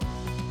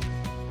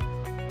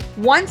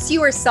Once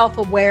you are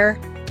self-aware,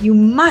 you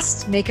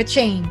must make a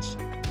change.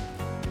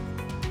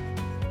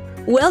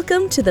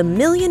 Welcome to the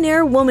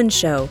Millionaire Woman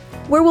Show,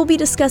 where we'll be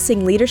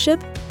discussing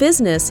leadership,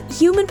 business,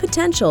 human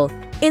potential,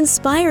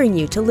 inspiring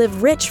you to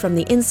live rich from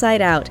the inside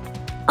out.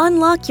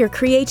 Unlock your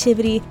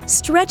creativity,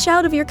 stretch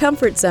out of your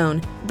comfort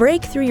zone,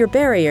 break through your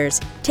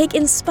barriers, take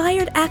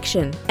inspired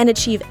action, and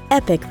achieve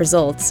epic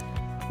results.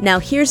 Now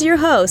here's your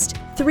host,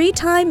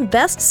 3-time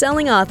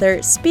best-selling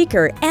author,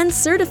 speaker, and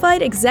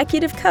certified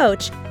executive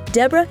coach,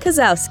 Deborah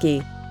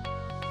Kozowski.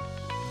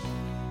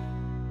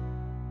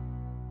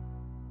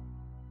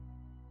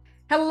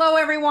 Hello,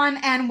 everyone,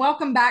 and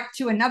welcome back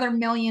to another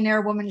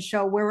Millionaire Woman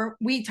Show where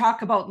we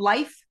talk about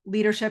life,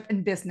 leadership,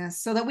 and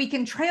business so that we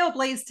can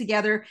trailblaze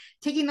together,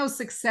 taking those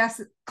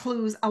success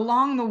clues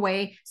along the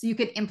way so you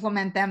can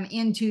implement them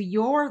into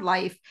your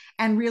life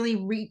and really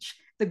reach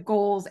the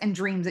goals and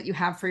dreams that you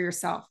have for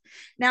yourself.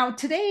 Now,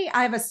 today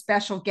I have a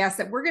special guest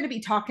that we're going to be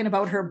talking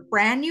about her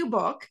brand new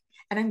book,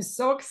 and I'm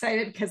so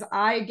excited because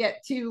I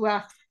get to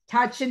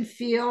touch and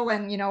feel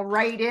and,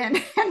 write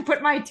in and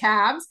put my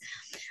tabs.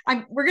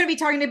 We're going to be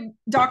talking to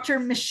Dr.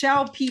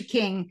 Michelle P.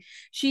 King.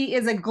 She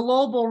is a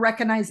global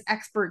recognized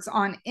expert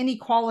on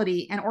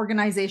inequality and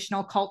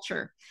organizational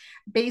culture.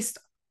 Based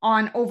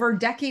on over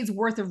decades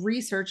worth of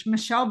research,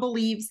 Michelle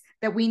believes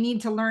that we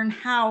need to learn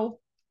how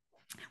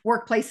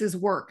workplaces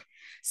work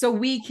so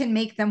we can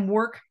make them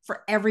work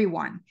for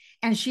everyone.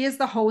 And she is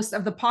the host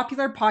of the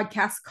popular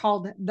podcast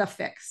called The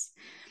Fix.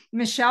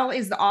 Michelle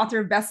is the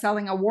author of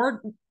best-selling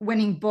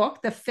award-winning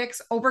book, The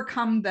Fix: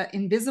 Overcome the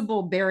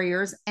Invisible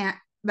Barriers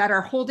that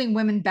are holding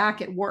women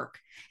back at work.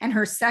 And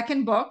her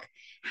second book,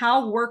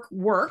 How Work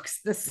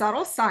Works: The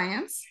Subtle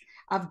Science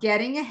of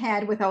Getting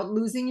Ahead Without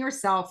Losing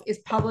Yourself, is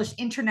published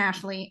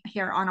internationally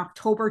here on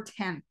October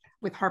 10th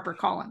with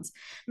HarperCollins.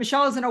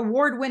 Michelle is an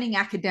award-winning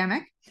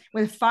academic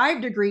with 5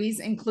 degrees,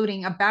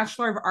 including a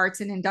Bachelor of Arts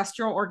in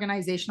Industrial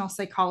Organizational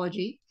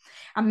Psychology,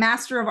 a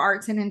Master of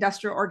Arts in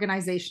Industrial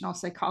Organizational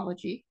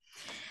Psychology,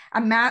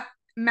 a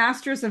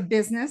Master's of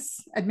Business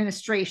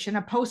Administration,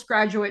 a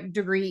postgraduate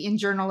degree in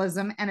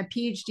journalism, and a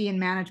PhD in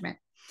management.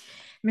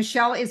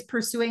 Michelle is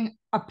pursuing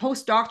a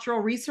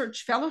postdoctoral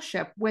research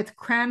fellowship with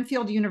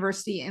Cranfield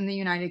University in the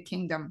United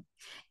Kingdom.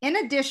 In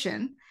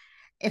addition,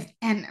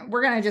 and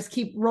we're going to just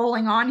keep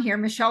rolling on here,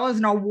 Michelle is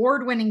an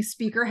award-winning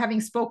speaker,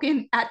 having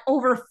spoken at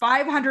over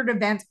 500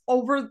 events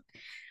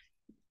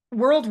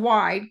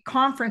worldwide,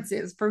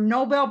 conferences for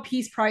Nobel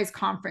Peace Prize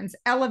Conference,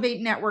 Elevate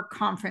Network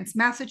Conference,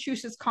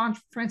 Massachusetts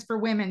Conference for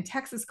Women,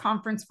 Texas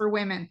Conference for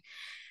Women,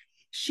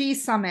 She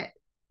Summit,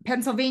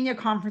 Pennsylvania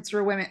Conference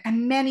for Women,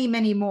 and many,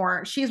 many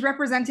more. She is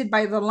represented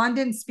by the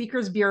London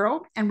Speakers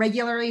Bureau and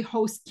regularly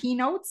hosts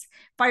keynotes,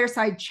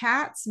 fireside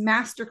chats,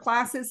 master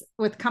classes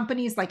with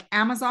companies like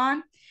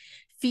Amazon,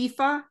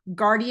 FIFA,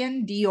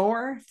 Guardian,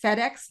 Dior,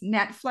 FedEx,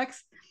 Netflix,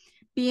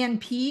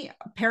 BNP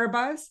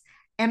Paribas,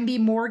 MB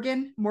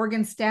Morgan,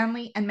 Morgan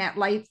Stanley, and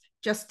MetLife,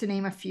 just to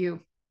name a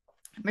few.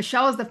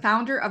 Michelle is the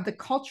founder of The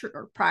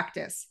Culture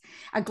Practice,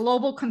 a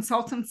global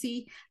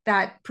consultancy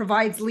that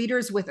provides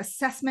leaders with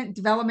assessment,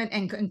 development,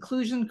 and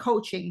inclusion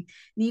coaching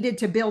needed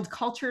to build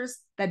cultures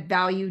that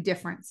value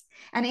difference.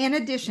 And in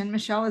addition,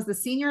 Michelle is the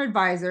senior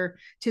advisor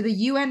to the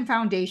UN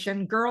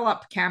Foundation Girl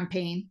Up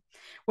campaign,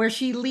 where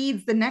she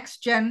leads the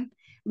Next Gen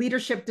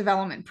Leadership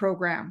Development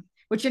Program,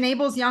 which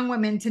enables young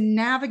women to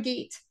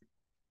navigate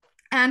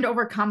and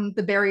overcome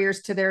the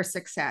barriers to their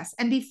success.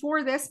 And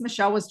before this,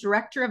 Michelle was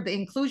director of the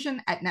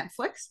inclusion at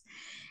Netflix.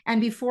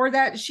 And before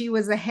that, she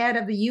was the head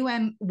of the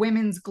UN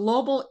Women's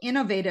Global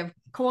Innovative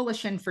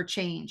Coalition for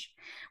Change,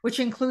 which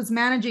includes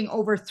managing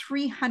over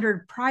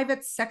 300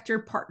 private sector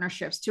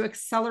partnerships to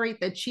accelerate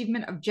the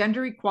achievement of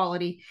gender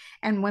equality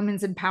and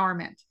women's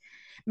empowerment.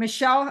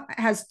 Michelle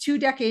has 2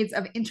 decades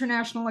of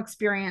international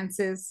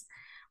experiences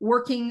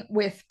working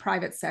with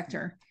private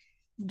sector.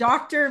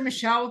 Dr.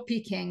 Michelle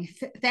P. King,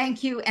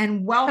 thank you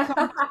and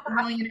welcome to the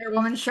Millionaire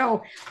Woman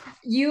Show.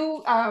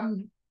 You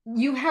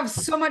have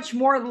so much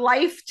more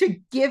life to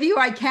give you.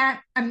 I can't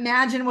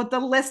imagine what the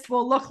list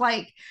will look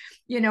like,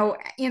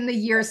 in the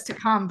years to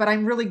come, but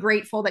I'm really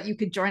grateful that you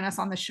could join us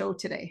on the show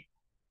today.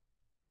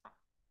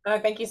 Oh,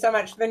 thank you so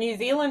much. The New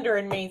Zealander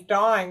in me is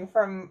dying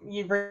from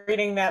you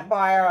reading that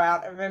bio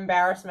out of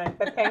embarrassment,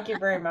 but thank you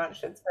very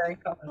much. It's very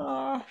common.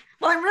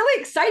 Well, I'm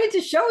really excited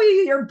to show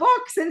you your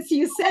book since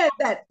you said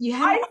that you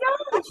haven't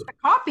watched a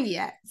copy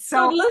yet.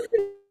 So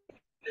listen,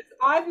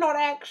 I've not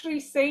actually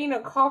seen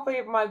a copy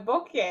of my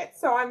book yet.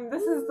 So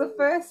this is the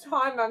first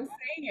time I'm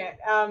seeing it.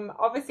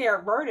 Obviously I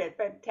wrote it,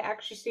 but to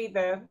actually see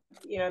the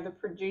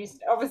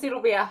produced, obviously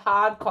it'll be a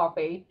hard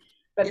copy.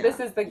 But this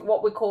is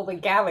what we call the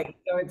galley.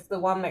 So it's the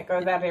one that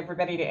goes out to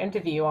everybody to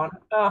interview on.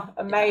 Oh,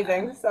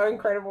 amazing. Yeah. So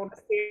incredible to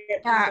see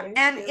it. Yeah,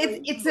 and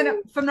it's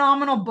a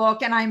phenomenal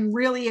book. And I'm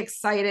really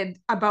excited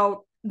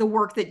about the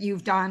work that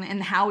you've done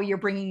and how you're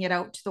bringing it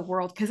out to the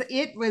world, because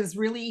it was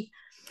really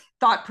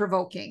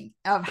thought-provoking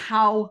of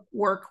how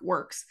work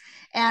works.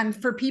 And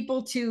for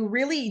people to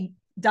really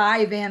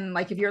dive in.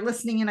 Like if you're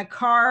listening in a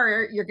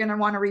car, you're going to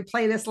want to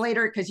replay this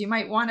later because you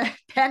might want a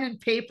pen and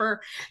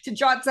paper to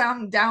jot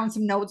down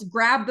some notes.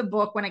 Grab the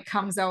book when it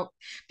comes out,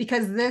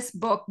 because this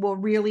book will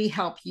really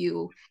help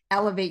you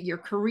elevate your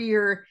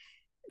career,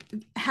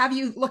 have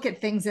you look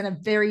at things in a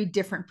very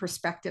different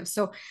perspective.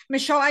 So,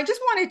 Michelle, I just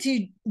wanted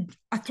to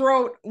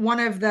throw out one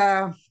of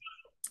the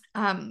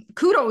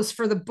kudos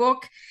for the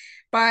book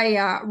by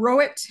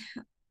Rohit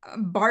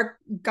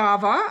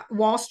Bhargava,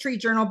 Wall Street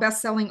Journal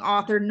bestselling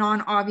author,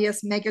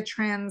 Non-Obvious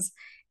Megatrends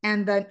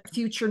and the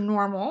Future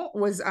Normal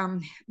was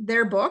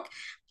their book.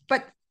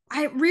 But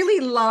I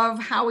really love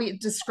how he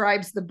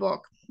describes the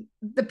book.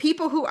 The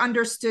people who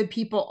understood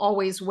people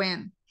always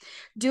win.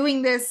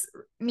 Doing this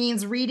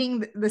means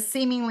reading the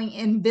seemingly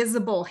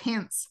invisible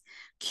hints,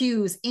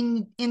 cues,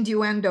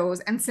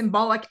 innuendos, and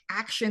symbolic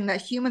action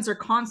that humans are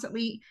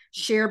constantly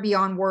share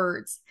beyond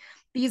words.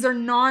 These are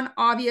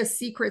non-obvious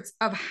secrets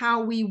of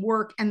how we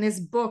work, and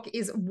this book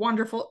is a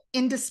wonderful,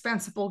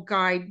 indispensable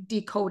guide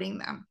decoding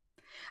them.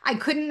 I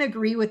couldn't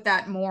agree with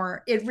that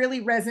more. It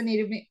really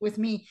resonated with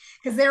me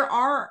because there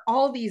are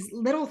all these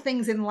little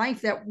things in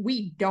life that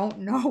we don't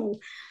know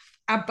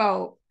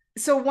about.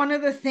 So one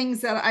of the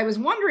things that I was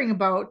wondering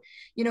about,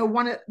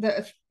 one of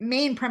the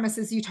main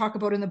premises you talk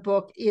about in the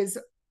book is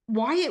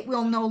why it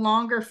will no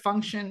longer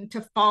function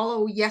to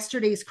follow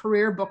yesterday's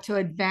career book to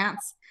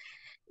advance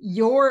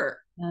your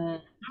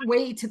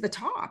way to the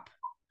top.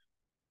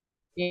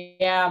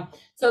 Yeah.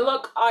 So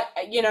look,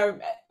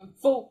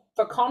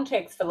 for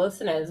context for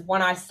listeners,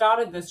 when I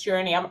started this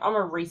journey, I'm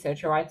a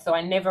researcher, right? So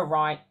I never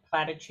write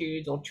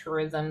platitudes or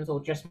truisms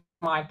or just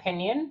my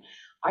opinion.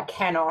 I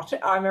cannot.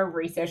 I'm a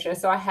researcher,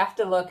 so I have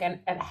to look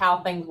at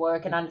how things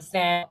work and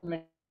understand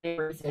what the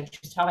research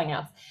is telling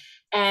us.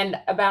 And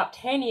about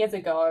 10 years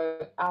ago,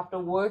 after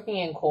working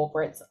in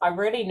corporates, I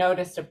really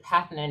noticed a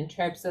pattern in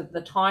terms of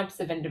the types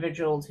of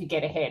individuals who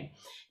get ahead.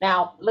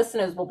 Now,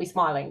 listeners will be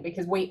smiling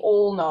because we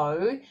all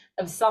know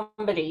of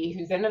somebody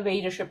who's in a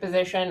leadership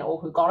position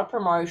or who got a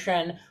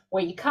promotion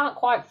where you can't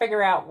quite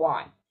figure out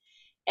why.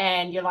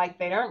 And you're like,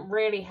 they don't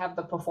really have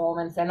the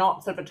performance. They're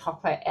not sort of a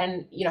top player.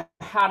 And,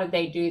 how did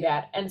they do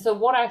that? And so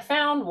what I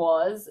found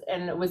was,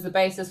 and it was the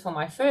basis for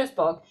my first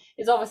book,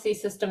 is obviously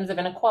systems of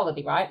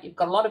inequality, right? You've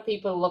got a lot of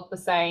people who look the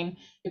same,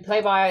 who play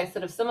by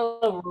sort of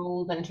similar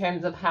rules in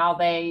terms of how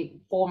they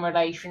form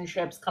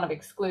relationships, kind of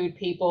exclude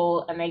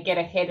people, and they get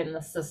ahead in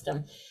the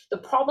system. The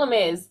problem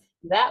is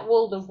that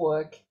world of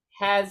work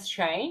has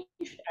changed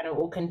and it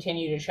will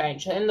continue to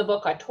change. So in the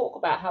book, I talk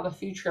about how the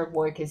future of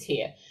work is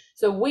here.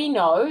 So we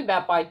know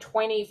that by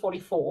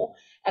 2044,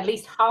 at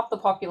least half the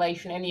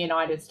population in the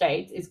United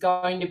States is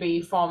going to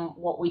be from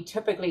what we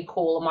typically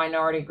call a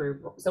minority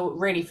group. So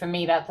really, for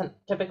me, that's a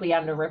typically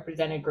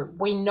underrepresented group.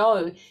 We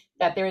know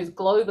that there is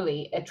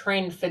globally a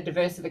trend for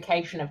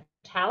diversification of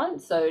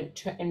talent. So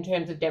in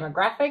terms of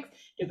demographics,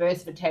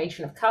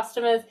 diversification of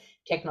customers,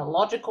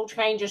 technological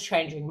changes,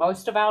 changing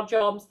most of our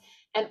jobs.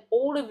 And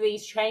all of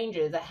these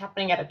changes are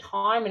happening at a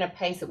time and a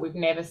pace that we've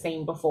never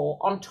seen before.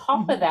 On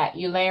top of that,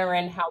 you layer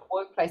in how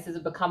workplaces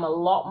have become a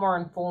lot more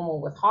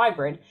informal with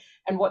hybrid.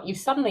 And what you've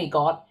suddenly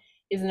got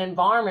is an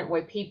environment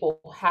where people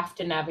have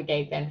to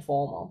navigate the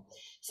informal.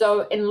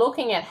 So in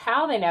looking at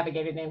how they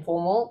navigated the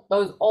informal,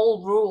 those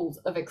old rules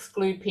of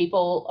exclude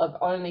people, of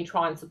only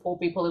try and support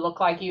people who look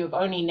like you, of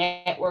only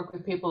network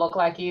with people who look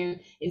like you,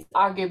 is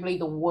arguably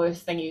the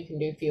worst thing you can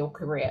do for your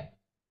career.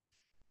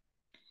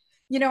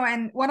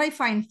 And what I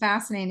find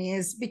fascinating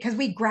is because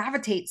we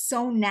gravitate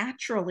so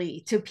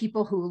naturally to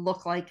people who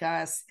look like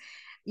us,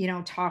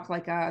 talk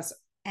like us.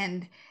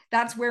 And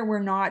that's where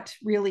we're not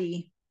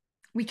really,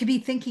 we could be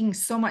thinking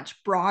so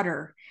much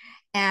broader.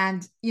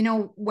 And,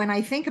 when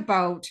I think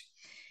about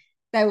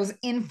those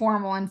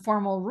informal and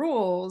formal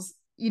rules,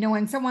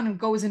 when someone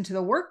goes into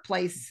the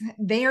workplace,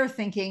 they are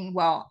thinking,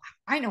 well,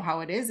 I know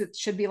how it is. It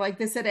should be like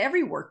this at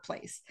every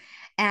workplace.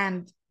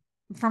 And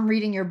from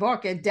reading your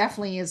book, it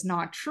definitely is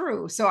not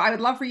true. So I would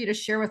love for you to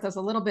share with us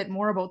a little bit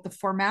more about the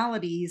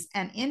formalities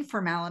and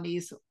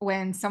informalities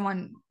when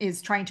someone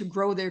is trying to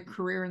grow their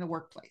career in the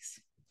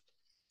workplace.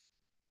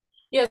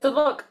 Yeah, so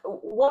look,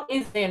 what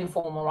is the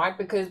informal, right?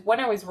 Because when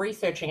I was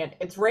researching it,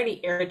 it's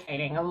really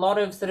irritating. A lot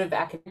of sort of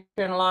academic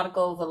journal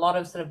articles, a lot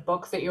of sort of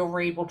books that you'll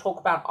read will talk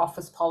about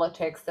office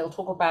politics. They'll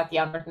talk about the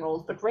unwritten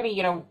rules, but really,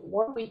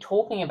 what are we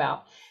talking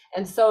about?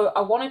 And so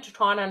I wanted to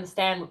try and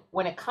understand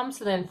when it comes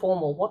to the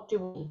informal, what do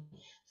we?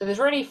 So there's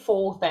really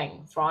four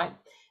things, right?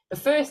 The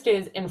first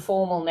is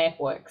informal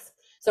networks.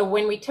 So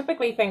when we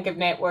typically think of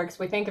networks,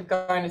 we think of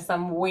going to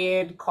some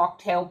weird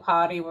cocktail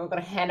party where we're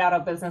going to hand out a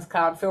business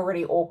card, feel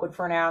really awkward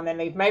for an hour and then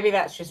leave. Maybe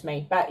that's just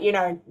me, but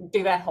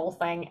do that whole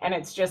thing and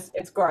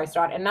it's gross,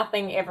 right? And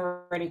nothing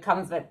ever really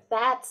comes of it.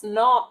 That's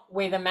not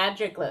where the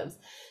magic lives.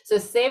 So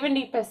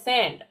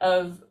 70%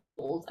 of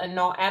and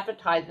not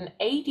advertised, and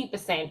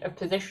 80% of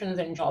positions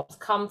and jobs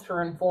come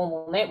through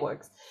informal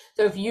networks.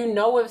 So if you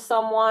know of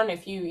someone,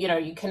 if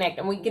you connect,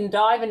 and we can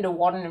dive into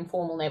what an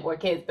informal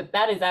network is, but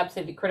that is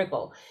absolutely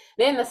critical.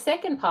 Then the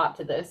second part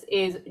to this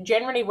is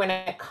generally when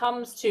it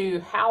comes to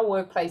how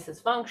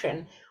workplaces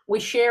function, we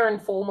share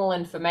informal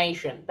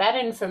information. That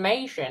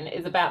information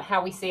is about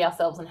how we see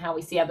ourselves and how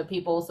we see other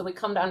people, so we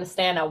come to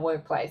understand our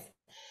workplace.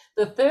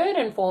 The third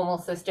informal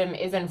system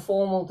is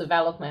informal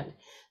development.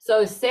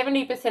 So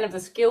 70% of the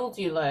skills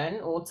you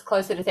learn, or it's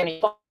closer to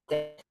 75%,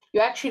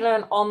 you actually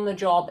learn on the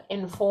job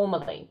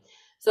informally.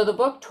 So the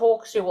book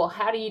talks to, well,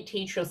 how do you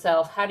teach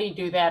yourself? How do you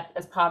do that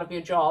as part of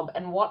your job?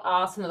 And what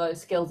are some of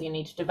those skills you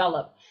need to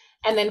develop?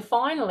 And then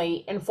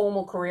finally,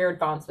 informal career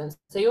advancements.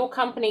 So your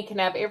company can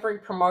have every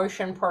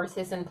promotion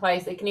process in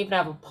place. It can even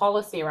have a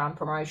policy around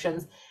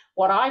promotions.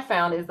 What I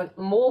found is that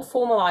the more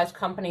formalized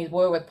companies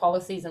were with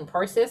policies and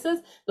processes,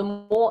 the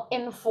more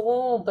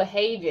informal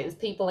behaviors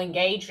people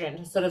engage in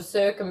to sort of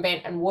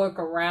circumvent and work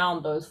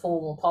around those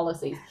formal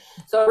policies.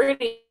 So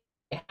really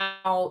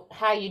how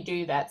you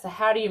do that. So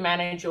how do you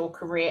manage your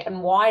career,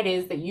 and why it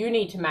is that you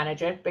need to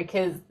manage it?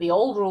 Because the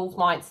old rules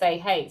might say,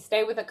 hey,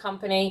 stay with a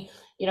company,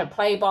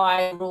 play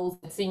by rules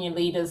that senior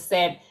leaders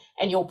said,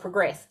 and you'll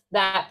progress.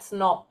 That's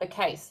not the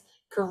case.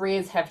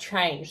 Careers have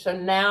changed. So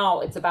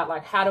now it's about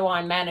like, how do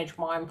I manage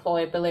my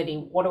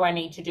employability? What do I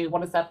need to do?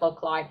 What does that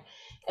look like?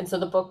 And so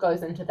the book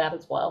goes into that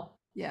as well.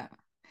 Yeah.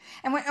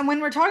 And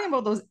when we're talking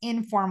about those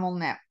informal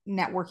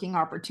networking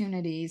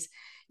opportunities,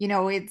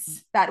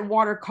 it's that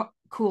water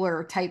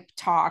cooler type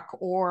talk,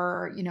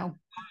 or,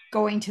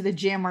 going to the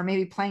gym, or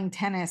maybe playing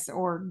tennis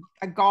or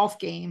a golf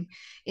game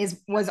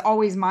was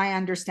always my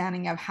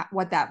understanding of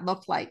what that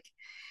looked like.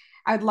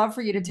 I'd love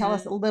for you to tell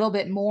us a little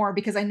bit more,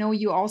 because I know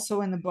you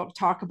also in the book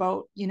talk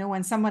about,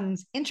 when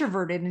someone's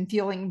introverted and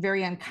feeling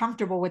very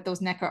uncomfortable with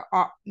those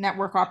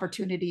network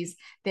opportunities,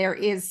 there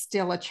is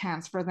still a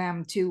chance for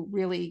them to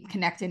really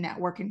connect and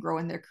network and grow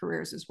in their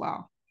careers as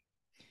well.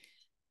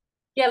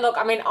 Yeah, look,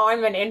 I mean,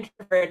 I'm an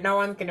introvert. No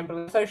one's going to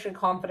believe socially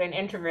confident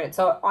introvert.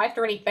 So I have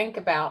to really think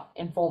about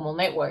informal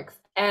networks.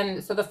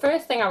 And so the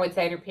first thing I would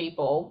say to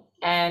people,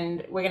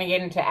 and we're going to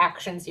get into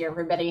actions here,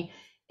 everybody,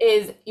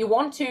 is you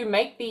want to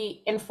make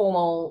the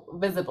informal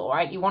visible,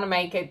 right? You want to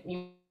make it.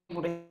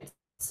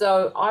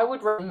 So I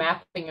would recommend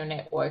mapping your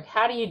network.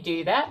 How do you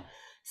do that?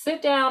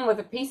 Sit down with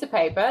a piece of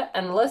paper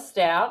and list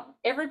out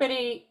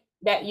everybody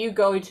that you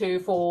go to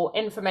for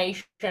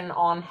information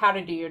on how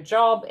to do your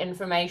job,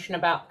 information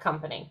about the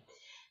company.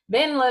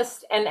 Then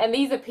list, and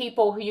these are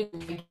people who you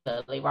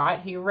regularly, right?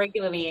 Who you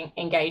regularly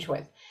engage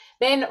with.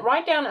 Then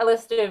write down a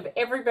list of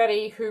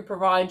everybody who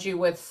provides you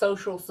with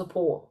social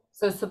support.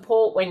 So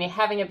support when you're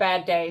having a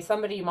bad day,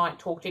 somebody you might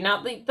talk to.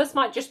 Now, this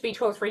might just be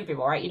 2 or 3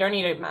 people, right? You don't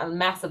need a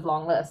massive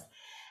long list.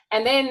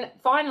 And then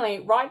finally,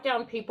 write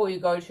down people you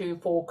go to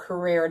for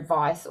career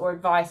advice or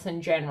advice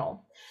in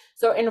general.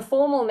 So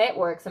informal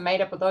networks are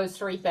made up of those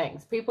 3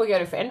 things. People you go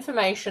to for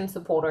information,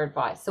 support, or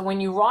advice. So when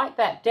you write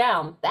that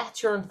down,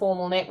 that's your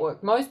informal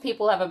network. Most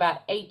people have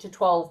about 8 to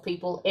 12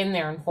 people in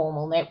their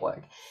informal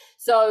network.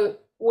 So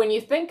when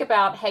you think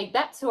about, hey,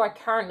 that's who I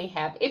currently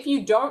have. If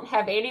you don't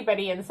have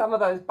anybody in some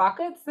of those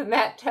buckets, then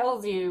that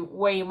tells you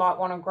where you might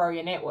want to grow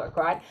your network,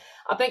 right?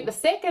 I think the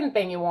second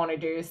thing you want to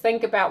do is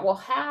think about, well,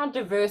 how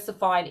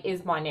diversified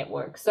is my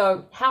network?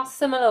 So how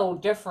similar or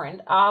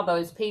different are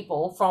those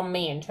people from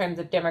me in terms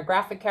of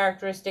demographic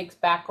characteristics,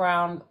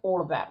 background, all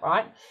of that,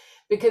 right?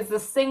 Because the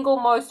single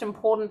most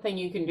important thing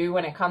you can do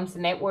when it comes to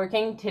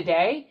networking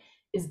today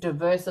is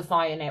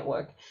diversify your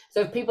network.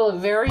 So if people are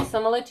very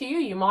similar to you,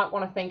 you might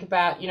want to think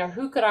about,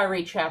 who could I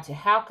reach out to?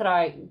 How could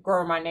I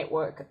grow my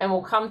network? And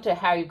we'll come to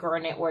how you grow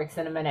networks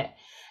in a minute.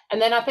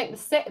 And then I think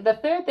the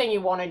third thing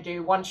you want to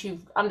do once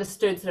you've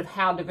understood sort of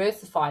how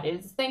diversified it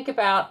is, think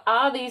about,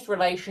 are these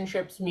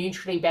relationships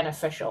mutually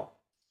beneficial?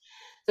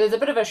 So there's a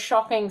bit of a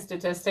shocking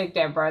statistic,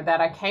 Deborah,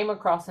 that I came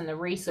across in the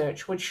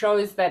research, which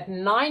shows that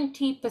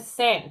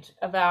 90%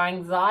 of our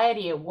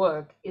anxiety at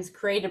work is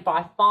created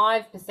by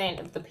 5%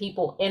 of the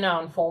people in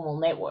our informal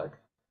network.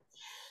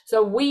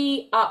 So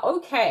we are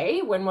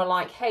okay when we're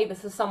like, hey,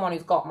 this is someone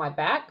who's got my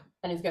back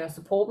and is going to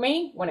support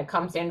me when it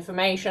comes to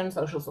information,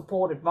 social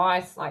support,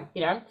 advice,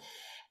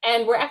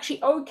 and we're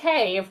actually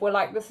okay if we're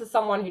like, this is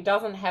someone who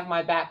doesn't have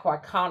my back, who I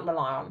can't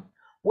rely on.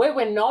 Where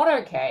we're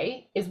not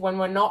okay is when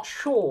we're not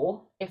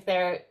sure if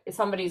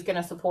somebody's going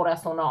to support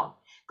us or not,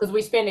 because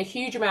we spend a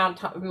huge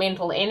amount of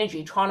mental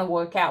energy trying to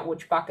work out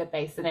which bucket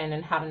they sit in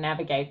and how to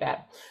navigate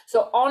that.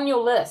 So on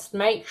your list,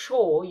 make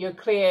sure you're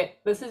clear,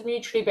 this is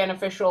mutually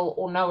beneficial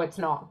or no, it's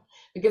not.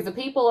 Because the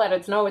people that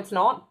it's no, it's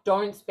not,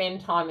 don't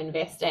spend time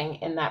investing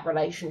in that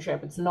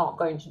relationship. It's not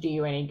going to do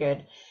you any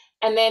good.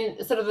 And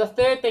then sort of the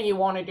third thing you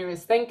want to do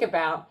is think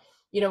about,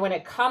 when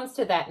it comes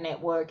to that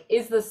network,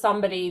 is this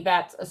somebody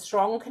that's a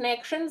strong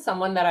connection,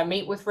 someone that I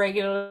meet with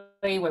regularly,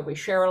 where we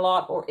share a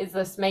lot, or is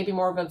this maybe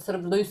more of a sort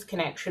of loose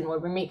connection where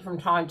we meet from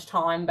time to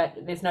time, but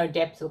there's no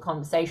depth to the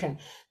conversation?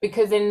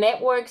 Because in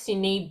networks, you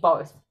need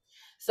both.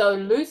 So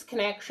loose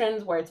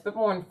connections where it's a bit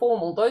more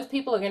informal, those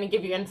people are going to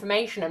give you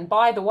information. And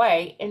by the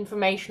way,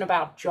 information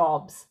about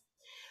jobs.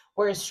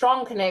 Whereas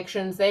strong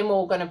connections, they're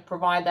more going to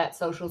provide that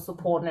social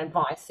support and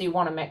advice. So you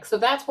want to mix. So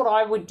that's what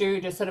I would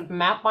do to sort of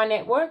map my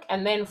network.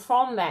 And then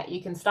from that,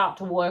 you can start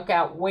to work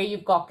out where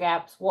you've got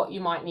gaps, what you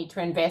might need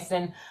to invest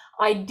in.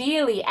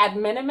 Ideally, at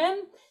minimum,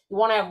 you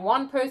want to have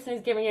one person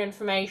who's giving you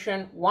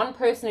information, one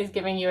person who's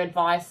giving you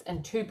advice,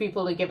 and two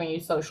people who are giving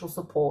you social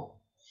support.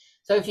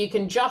 So if you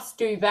can just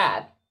do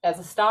that as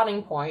a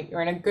starting point,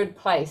 you're in a good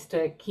place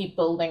to keep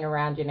building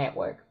around your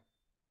network.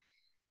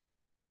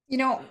 You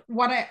know,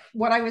 what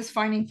I was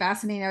finding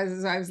fascinating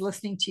as I was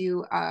listening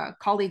to a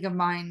colleague of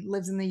mine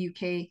lives in the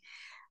UK.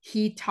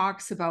 He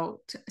talks about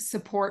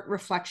support,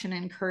 reflection,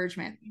 and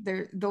encouragement.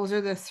 Those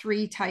are the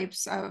three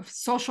types of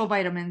social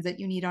vitamins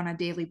that you need on a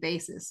daily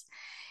basis.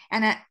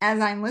 And as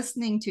I'm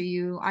listening to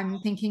you,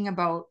 I'm thinking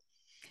about,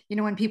 you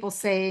know, when people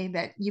say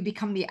that you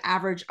become the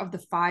average of the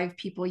 5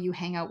 people you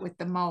hang out with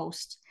the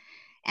most,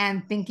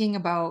 and thinking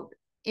about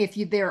if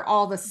they're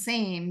all the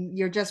same,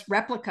 you're just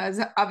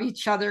replicas of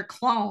each other,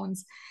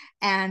 clones,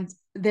 and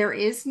there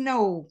is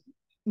no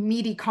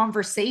meaty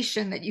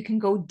conversation that you can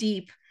go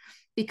deep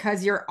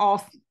because you're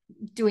all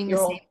doing the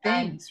same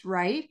things,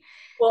 right?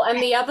 Well,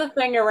 and the other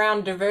thing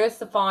around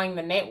diversifying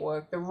the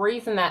network, the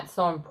reason that's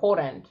so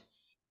important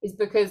is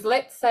because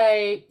let's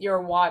say you're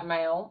a white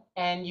male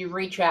and you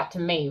reach out to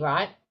me,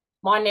 right?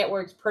 My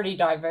network's pretty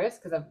diverse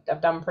because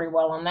I've done pretty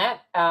well on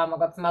that. I've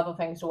got some other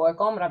things to work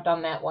on, but I've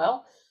done that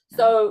well.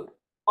 So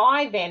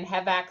I then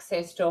have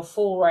access to a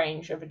full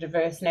range of a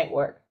diverse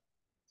network.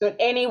 So at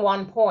any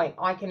one point,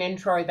 I can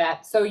intro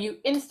that. So you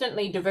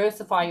instantly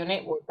diversify your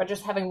network by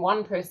just having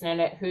one person in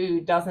it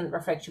who doesn't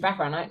reflect your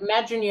background. I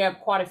imagine you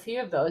have quite a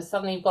few of those.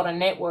 Suddenly you've got a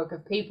network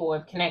of people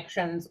with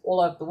connections all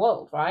over the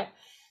world, right?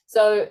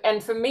 So,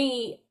 and for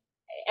me,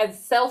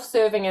 as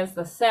self-serving as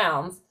this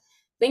sounds,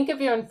 think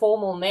of your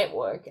informal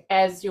network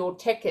as your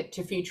ticket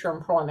to future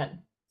employment,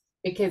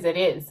 because it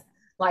is.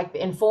 Like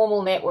the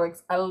informal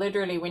networks are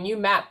literally, when you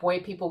map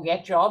where people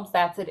get jobs,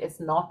 that's it. It's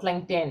not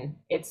LinkedIn.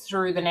 It's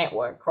through the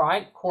network,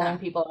 right? Calling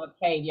people up,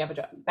 hey, you have a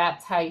job.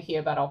 That's how you hear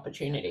about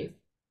opportunities.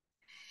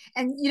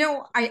 And, you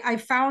know, I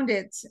found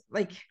it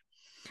like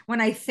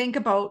when I think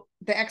about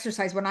the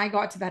exercise, when I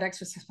got to that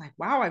exercise, I'm like,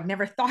 wow, I've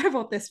never thought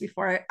about this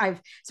before.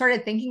 I've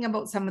started thinking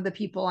about some of the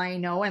people I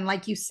know. And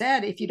like you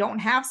said, if you don't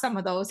have some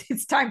of those,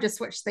 it's time to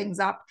switch things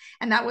up.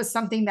 And that was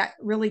something that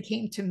really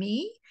came to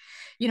me.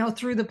 You know,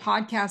 through the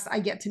podcast, I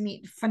get to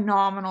meet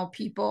phenomenal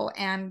people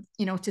and,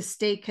 you know, to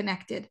stay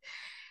connected.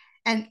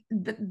 And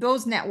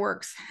those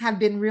networks have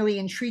been really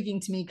intriguing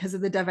to me because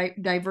of the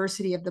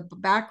diversity of the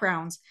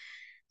backgrounds.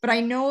 But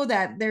I know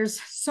that there's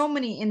so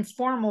many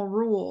informal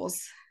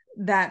rules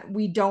that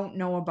we don't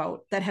know about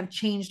that have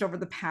changed over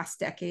the past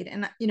decade.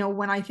 And, you know,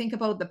 when I think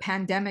about the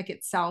pandemic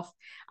itself,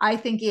 I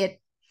think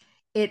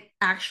it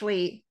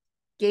actually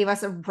gave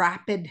us a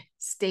rapid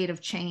state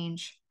of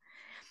change.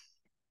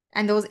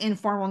 And those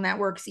informal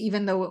networks,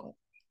 even though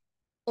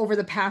over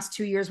the past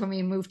 2 years, when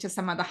we moved to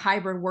some of the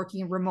hybrid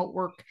working and remote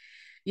work,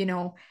 you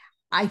know,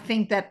 I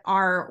think that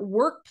our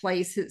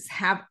workplaces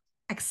have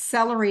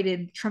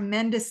accelerated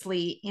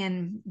tremendously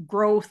in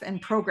growth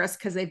and progress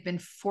because they've been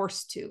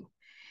forced to.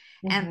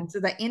 And so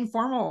the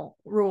informal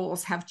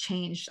rules have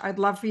changed. I'd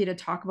love for you to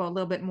talk about a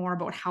little bit more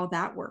about how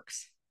that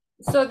works.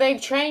 So they've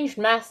changed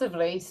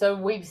massively. So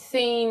we've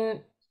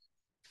seen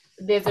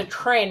there's a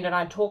trend, and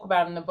I talk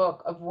about in the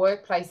book, of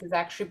workplaces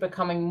actually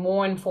becoming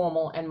more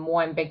informal and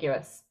more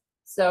ambiguous.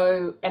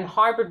 So, and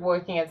hybrid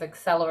working has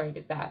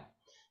accelerated that.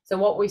 So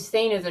what we've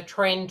seen is a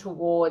trend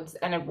towards,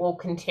 and it will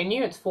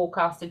continue, it's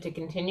forecasted to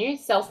continue,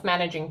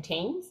 self-managing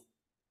teams,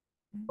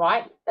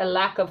 right? A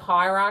lack of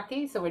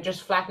hierarchy. So we're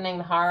just flattening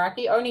the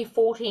hierarchy. Only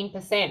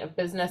 14% of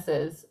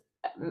businesses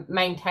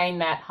maintain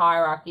that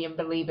hierarchy and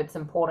believe it's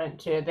important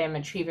to them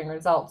achieving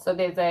results. So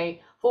there's a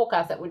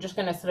forecast that we're just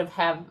going to sort of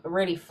have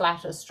really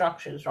flatter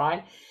structures,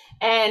 right?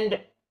 And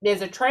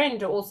there's a trend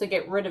to also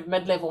get rid of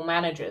mid-level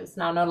managers.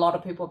 Now, I know a lot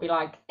of people will be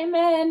like,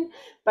 amen,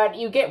 but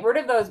you get rid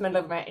of those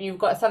mid-level and you've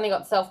got suddenly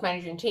got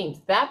self-managing teams.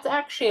 That's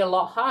actually a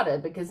lot harder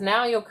because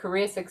now your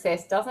career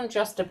success doesn't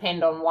just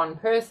depend on one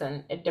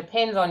person. It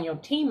depends on your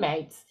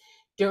teammates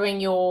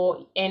doing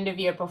your end of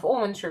year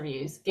performance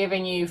reviews,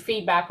 giving you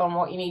feedback on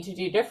what you need to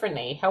do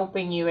differently,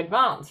 helping you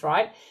advance,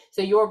 right?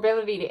 So your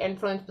ability to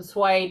influence,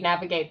 persuade,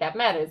 navigate, that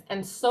matters.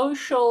 And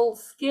social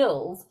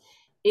skills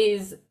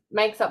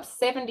makes up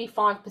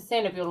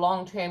 75% of your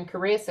long-term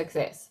career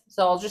success.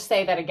 So I'll just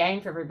say that again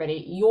for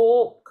everybody.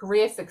 Your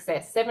career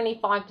success,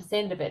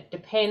 75% of it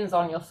depends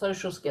on your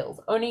social skills.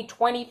 Only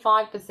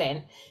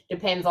 25%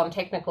 depends on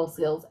technical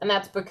skills. And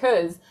that's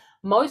because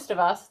most of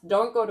us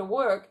don't go to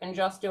work and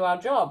just do our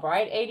job,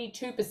 right?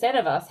 82%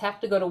 of us have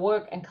to go to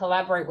work and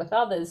collaborate with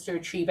others to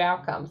achieve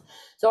outcomes.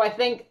 So I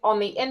think on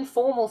the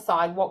informal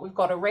side, what we've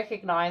got to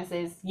recognize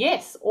is,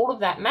 yes, all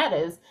of that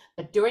matters,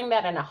 but doing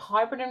that in a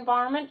hybrid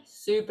environment,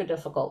 super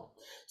difficult.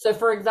 So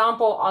for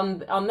example,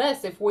 on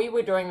this, if we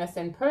were doing this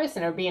in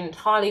person, it would be an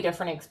entirely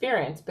different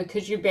experience,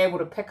 because you'd be able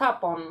to pick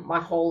up on my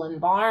whole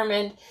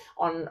environment,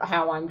 on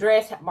how I'm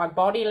dressed, my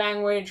body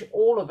language,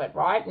 all of it,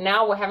 right?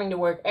 Now we're having to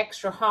work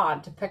extra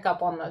hard to pick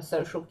up on those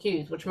social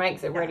cues, which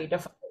makes it really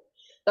difficult.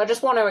 So I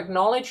just want to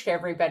acknowledge to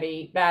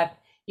everybody that,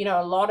 you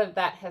know, a lot of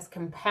that has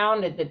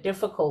compounded the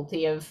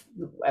difficulty of,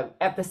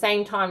 at the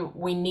same time,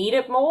 we need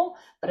it more,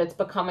 but it's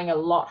becoming a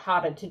lot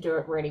harder to do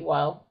it really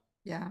well.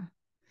 Yeah.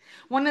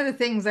 One of the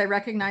things I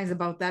recognize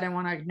about that I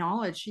want to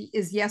acknowledge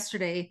is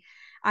yesterday,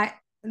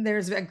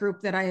 there's a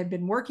group that I had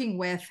been working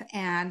with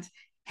and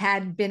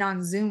had been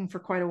on Zoom for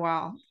quite a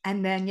while.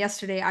 And then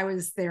yesterday I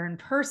was there in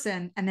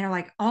person and they're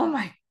like, oh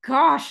my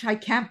gosh, I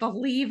can't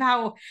believe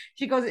how,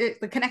 she goes,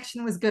 the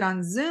connection was good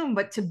on Zoom,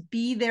 but to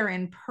be there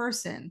in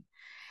person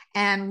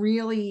and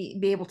really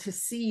be able to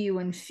see you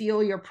and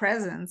feel your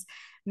presence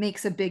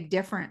makes a big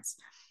difference.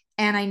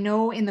 And I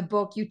know in the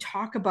book you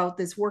talk about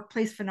this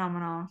workplace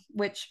phenomenon,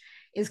 which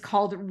is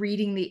called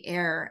reading the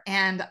air.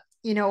 And,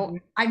 you know,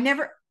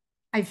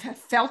 I've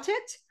felt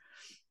it,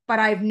 but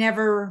I've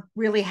never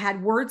really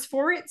had words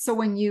for it. So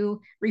when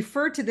you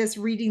refer to this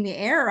reading the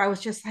air, I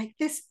was just like,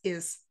 this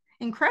is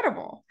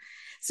incredible.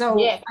 So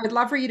I'd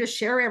love for you to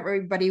share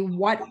everybody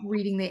what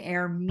reading the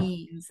air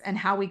means and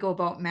how we go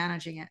about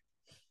managing it.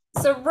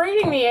 So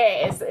reading the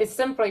air is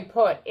simply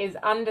put, is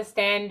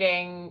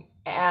understanding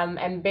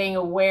and being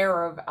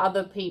aware of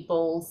other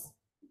people's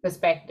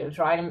perspectives,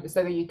 right? And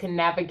so that you can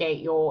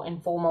navigate your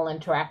informal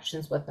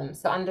interactions with them.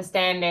 So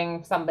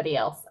understanding somebody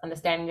else,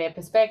 understanding their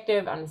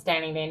perspective,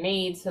 understanding their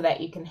needs, so that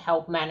you can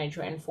help manage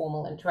your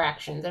informal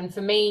interactions. And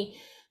for me,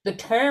 the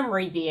term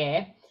read the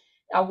air,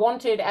 I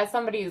wanted, as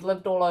somebody who's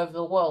lived all over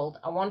the world,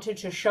 I wanted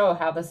to show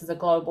how this is a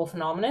global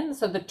phenomenon.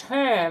 So the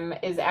term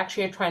is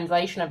actually a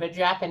translation of a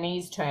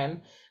Japanese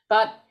term,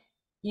 but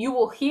you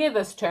will hear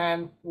this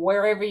term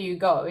wherever you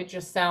go. It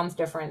just sounds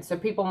different. So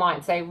people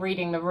might say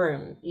reading the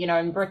room. You know,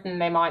 in Britain,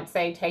 they might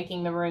say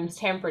taking the room's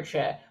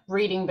temperature,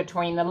 reading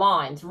between the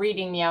lines,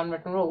 reading the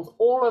unwritten rules.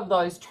 All of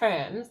those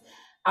terms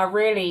are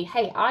really,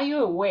 hey, are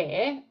you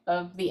aware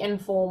of the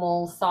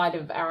informal side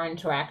of our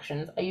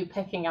interactions? Are you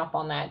picking up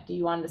on that? Do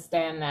you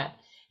understand that?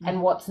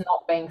 And what's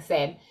not being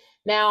said?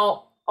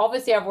 Now,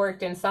 obviously, I've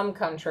worked in some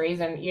countries,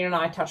 and you and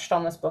I touched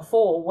on this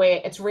before, where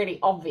it's really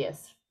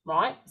obvious,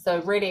 right? So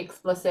really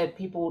explicit,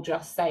 people will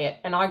just say it.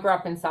 And I grew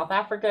up in South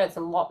Africa. It's a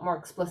lot more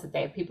explicit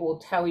there. People will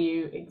tell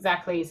you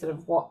exactly sort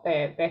of what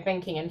they're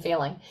thinking and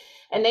feeling.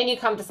 And then you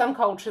come to some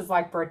cultures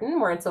like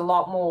Britain, where it's a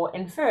lot more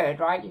inferred,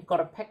 right? You've got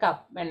to pick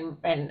up and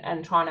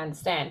try and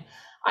understand.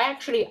 I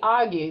actually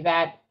argue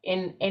that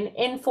in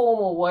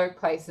informal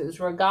workplaces,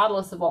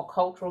 regardless of what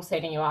cultural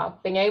setting you are,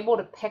 being able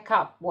to pick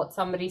up what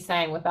somebody's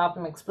saying without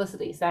them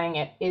explicitly saying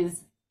it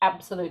is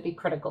absolutely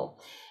critical.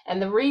 And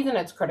the reason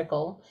it's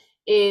critical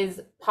is,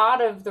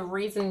 part of the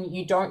reason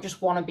you don't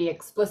just want to be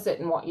explicit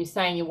in what you're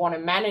saying, you want to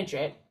manage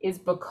it, is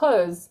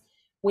because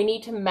we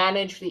need to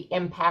manage the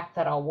impact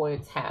that our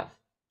words have.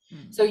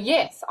 So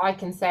yes, I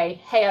can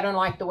say, hey, I don't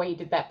like the way you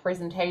did that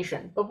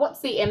presentation, but what's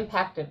the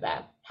impact of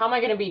that? How am I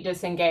going to be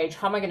disengaged?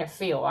 How am I going to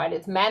feel, right?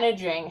 It's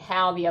managing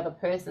how the other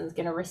person's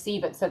going to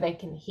receive it so they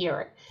can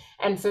hear it.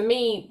 And for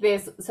me,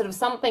 there's sort of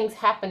something's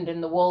happened in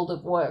the world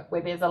of work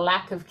where there's a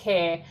lack of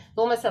care,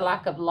 almost a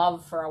lack of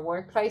love for our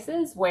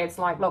workplaces, where it's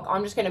like, look,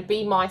 I'm just going to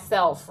be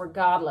myself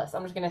regardless.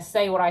 I'm just going to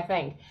say what I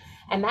think.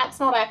 And that's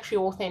not actually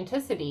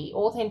authenticity.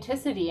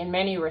 Authenticity, in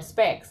many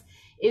respects,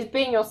 is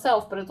being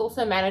yourself, but it's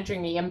also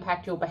managing the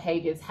impact your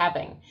behavior is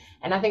having.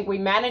 And I think we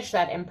manage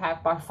that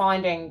impact by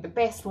finding the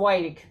best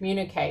way to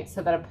communicate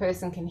so that a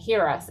person can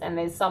hear us and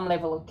there's some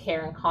level of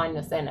care and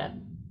kindness in it.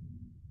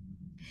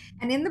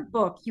 And in the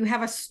book, you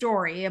have a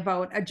story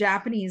about a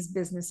Japanese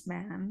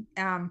businessman.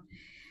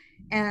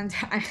 And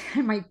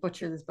I might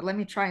butcher this, but let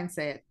me try and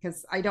say it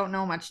because I don't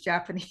know much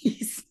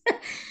Japanese.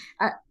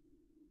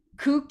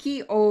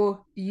 Kuki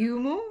o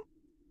Yumu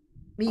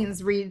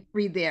means read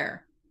the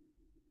air.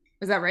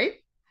 Is that right?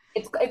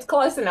 It's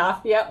close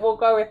enough. Yeah, we'll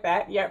go with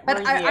that. Yeah.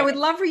 But I would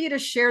love for you to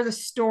share the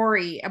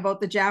story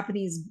about the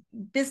Japanese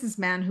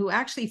businessman who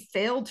actually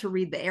failed to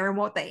read the air and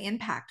what the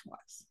impact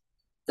was.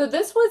 So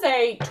this was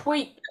a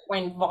tweet that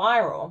went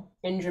viral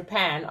in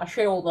Japan. I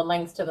share all the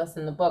links to this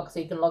in the book so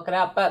you can look it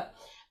up. But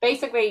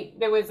basically,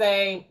 there was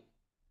a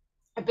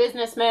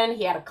businessman.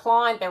 He had a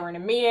client. They were in a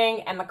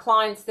meeting, and the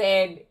client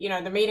said, you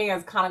know, the meeting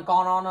has kind of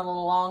gone on a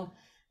little long.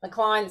 The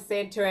client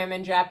said to him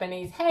in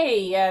Japanese,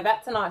 hey,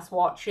 that's a nice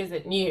watch. Is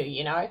it new,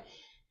 you know?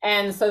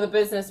 And so the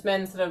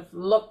businessman sort of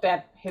looked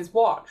at his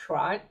watch,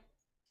 right?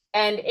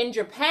 And in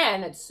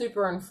Japan, it's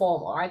super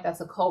informal, right? That's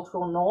a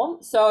cultural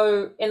norm.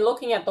 So in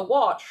looking at the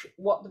watch,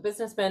 what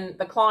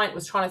the client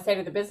was trying to say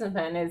to the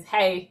businessman is,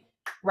 hey,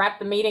 wrap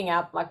the meeting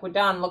up, like we're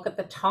done, look at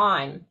the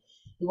time.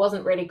 He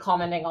wasn't really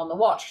commenting on the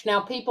watch. Now,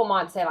 people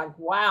might say like,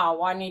 wow,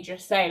 why didn't you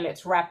just say,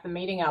 let's wrap the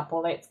meeting up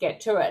or let's get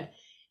to it?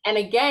 And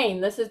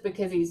again, this is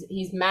because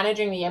he's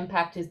managing the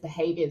impact his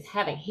behavior is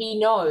having. He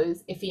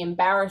knows if he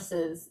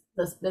embarrasses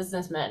this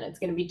businessman, it's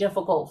going to be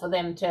difficult for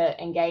them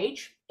to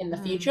engage in the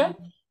future.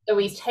 So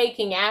he's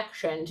taking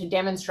action to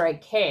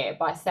demonstrate care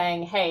by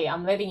saying, hey,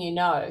 I'm letting you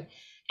know.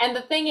 And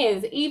the thing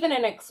is, even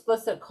in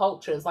explicit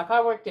cultures, like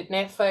I worked at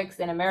Netflix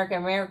in America,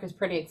 America's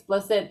pretty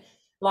explicit.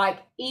 Like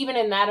even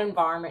in that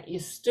environment, you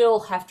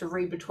still have to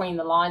read between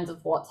the lines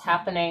of what's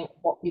happening,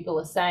 what people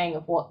are saying,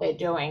 of what they're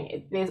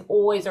doing. There's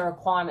always a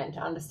requirement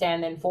to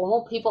understand the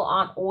informal. People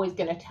aren't always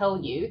going to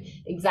tell you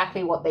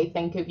exactly what they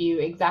think of you,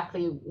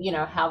 exactly, you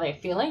know, how they're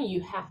feeling.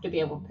 You have to be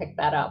able to pick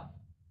that up.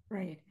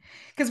 Right.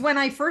 Because when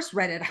I first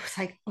read it, I was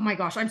like, oh my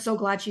gosh, I'm so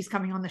glad she's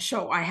coming on the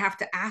show. I have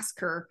to ask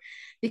her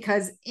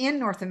because in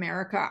North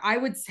America, I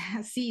would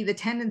see the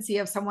tendency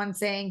of someone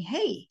saying,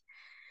 hey,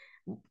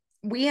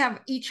 we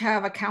each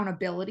have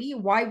accountability.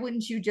 Why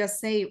wouldn't you just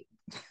say,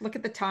 look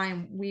at the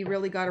time, we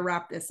really got to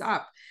wrap this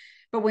up?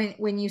 But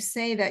when you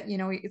say that, you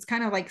know, it's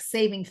kind of like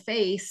saving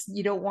face,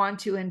 you don't want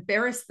to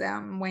embarrass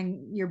them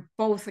when you're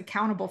both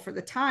accountable for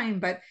the time,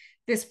 but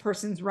this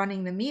person's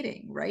running the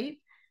meeting, right?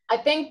 I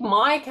think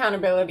my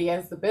accountability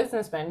as the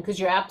businessman,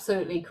 because you're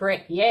absolutely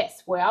correct.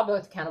 Yes, we are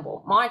both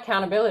accountable. My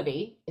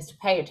accountability is to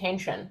pay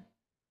attention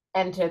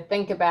and to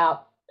think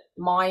about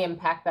my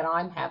impact that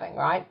I'm having,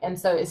 right? And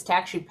so it's to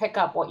actually pick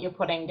up what you're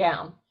putting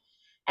down.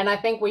 And I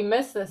think we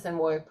miss this in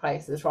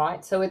workplaces,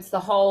 right? So it's the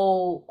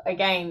whole,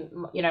 again,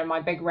 you know,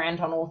 my big rant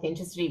on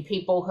authenticity.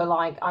 People who are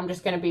like, I'm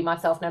just going to be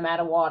myself no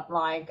matter what,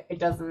 like it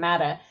doesn't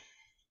matter.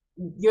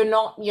 You're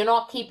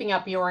not keeping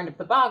up your end of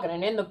the bargain.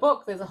 And in the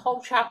book, there's a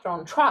whole chapter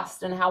on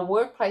trust and how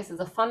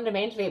workplaces are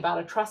fundamentally about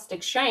a trust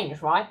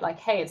exchange, right? Like,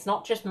 hey, it's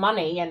not just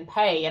money and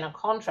pay and a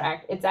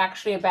contract. It's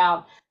actually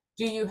about,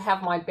 do you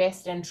have my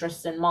best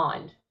interest in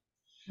mind?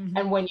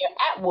 And when you're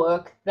at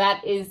work,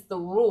 that is the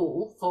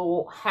rule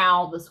for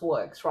how this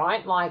works,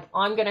 right? Like,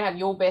 I'm going to have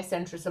your best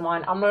interest in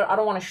mind. I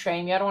don't want to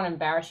shame you. I don't want to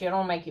embarrass you. I don't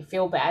want to make you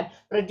feel bad.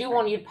 But I do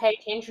want you to pay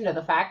attention to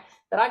the fact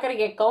that I got to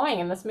get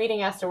going and this meeting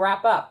has to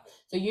wrap up.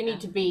 So you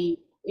need to be,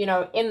 you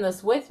know, in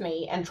this with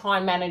me and try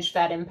and manage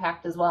that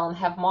impact as well and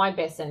have my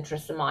best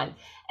interest in mind.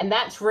 And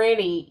that's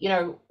really, you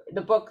know,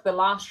 the book, the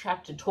last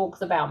chapter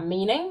talks about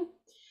meaning,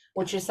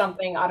 which is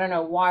something, I don't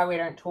know why we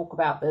don't talk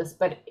about this,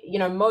 but you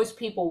know, most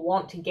people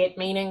want to get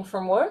meaning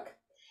from work.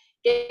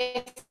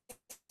 Guess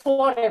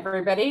what,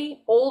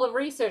 everybody? All the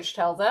research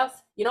tells us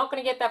you're not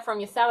going to get that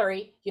from your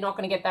salary. You're not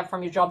going to get that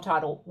from your job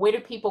title. Where do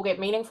people get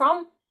meaning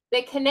from?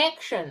 Their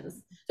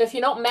connections. So if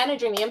you're not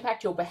managing the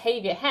impact your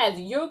behavior has,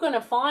 you're going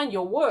to find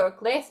your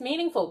work less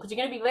meaningful because you're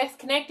going to be less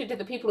connected to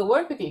the people who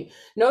work with you.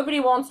 Nobody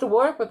wants to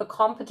work with a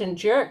competent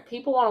jerk.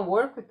 People want to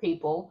work with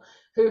people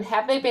who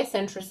have their best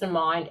interest in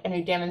mind and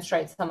who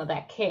demonstrate some of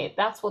that care.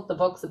 That's what the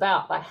book's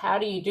about. Like, how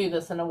do you do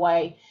this in a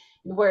way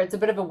where it's a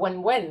bit of a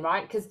win-win,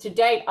 right? Because to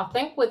date, I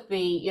think with the,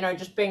 you know,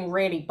 just being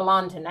really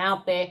blunt and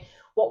out there,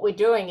 what we're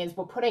doing is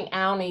we're putting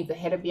our needs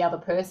ahead of the other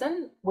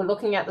person. We're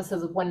looking at this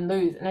as a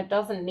win-lose, and it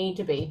doesn't need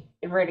to be.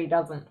 It really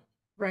doesn't.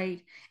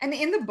 Right. And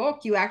in the book,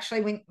 you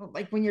actually,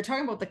 when you're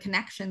talking about the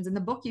connections in the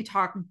book, you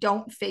talk,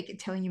 don't fake it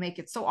till you make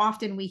it. So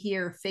often we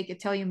hear fake it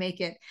till you make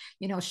it,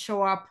 you know,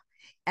 show up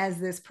as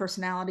this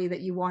personality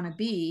that you want to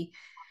be.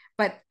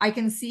 But I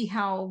can see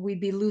how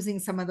we'd be losing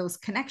some of those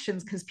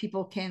connections because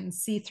people can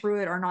see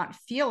through it or not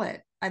feel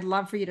it. I'd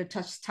love for you to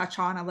touch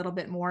on a little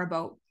bit more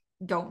about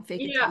don't fake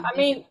it till Yeah, you I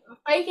make it. mean,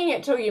 faking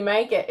it till you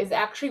make it is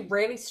actually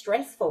really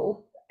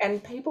stressful,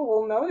 and people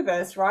will know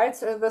this, right?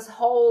 So this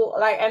whole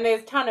like, and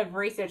there's a ton of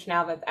research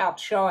now that's out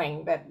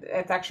showing that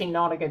it's actually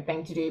not a good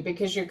thing to do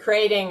because you're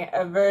creating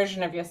a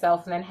version of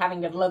yourself and then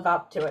having to live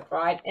up to it,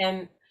 right?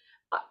 And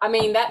I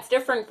mean, that's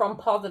different from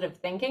positive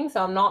thinking.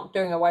 So I'm not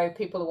doing away with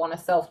people who want to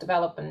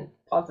self-develop and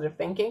positive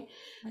thinking.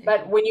 Right.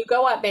 But when you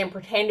go out there and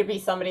pretend to be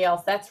somebody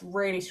else, that's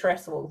really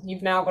stressful.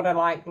 You've now got to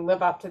like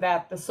live up to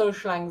that, the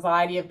social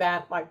anxiety of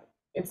that, like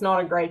it's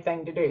not a great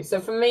thing to do. So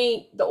for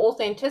me, the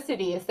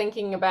authenticity is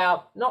thinking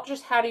about not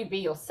just how do you be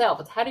yourself,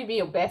 it's how do you be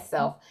your best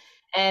self.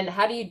 And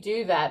how do you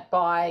do that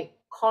by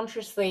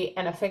consciously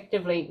and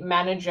effectively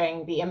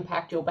managing the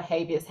impact your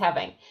behavior is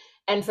having.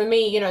 And for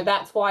me, you know,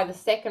 that's why the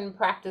second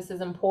practice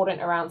is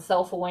important around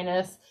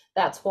self-awareness.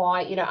 That's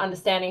why, you know,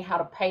 understanding how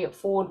to pay it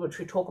forward, which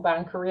we talk about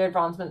in career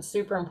advancement,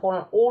 super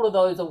important. All of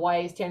those are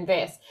ways to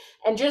invest.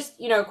 And just,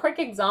 you know, a quick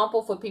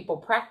example for people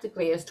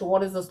practically as to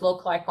what does this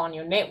look like on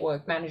your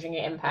network, managing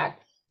your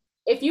impact.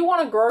 If you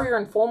want to grow your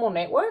informal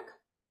network,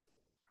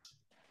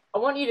 I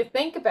want you to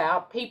think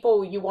about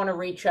people you want to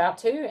reach out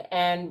to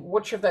and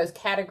which of those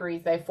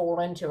categories they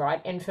fall into,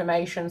 right?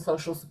 Information,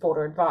 social support,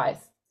 or advice.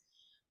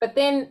 But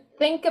then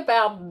think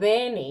about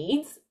their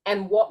needs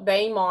and what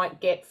they might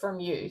get from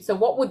you. So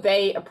what would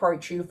they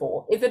approach you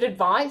for? Is it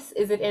advice?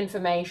 Is it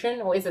information?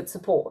 Or is it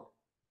support?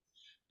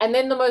 And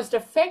then the most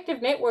effective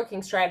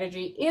networking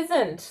strategy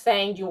isn't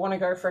saying, do you want to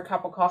go for a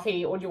cup of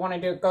coffee or do you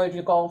want to go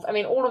to golf? I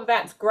mean, all of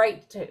that's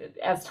great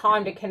as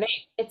time to connect.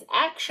 It's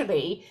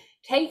actually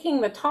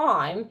taking the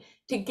time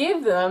to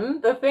give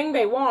them the thing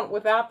they want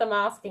without them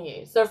asking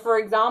you. So for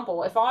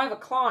example, if I have a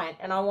client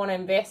and I want to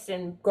invest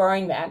in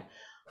growing that,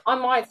 I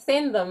might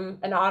send them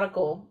an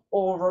article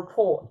or a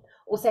report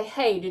or say,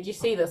 hey, did you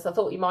see this? I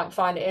thought you might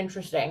find it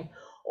interesting.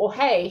 Or,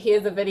 hey,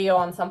 here's a video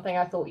on something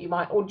I thought you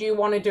might, or do you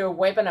want to do a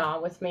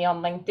webinar with me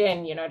on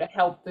LinkedIn, to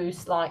help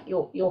boost like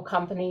your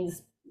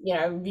company's,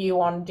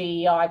 view on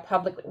DEI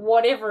publicly,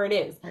 whatever it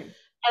is. Right.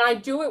 And I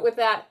do it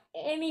without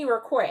any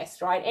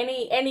request, right?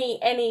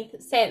 Any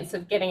sense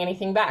of getting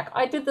anything back.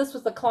 I did this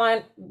with a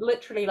client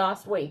literally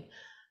last week.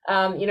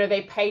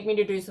 They paid me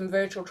to do some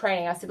virtual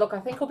training. I said, look, I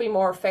think it'll be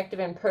more effective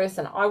in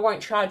person. I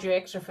won't charge you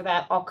extra for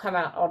that. I'll come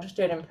out, I'll just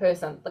do it in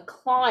person. The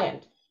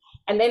client,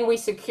 and then we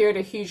secured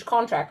a huge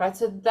contract, right?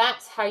 So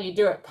that's how you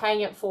do it,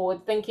 paying it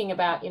forward, thinking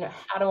about,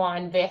 how do I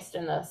invest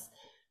in this?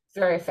 It's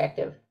very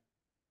effective.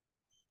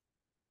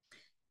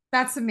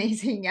 That's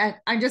amazing.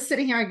 I'm just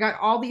sitting here. I got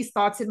all these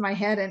thoughts in my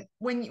head, and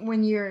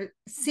when you're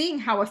seeing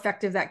how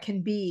effective that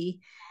can be,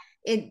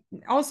 it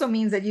also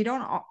means that you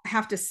don't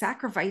have to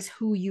sacrifice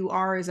who you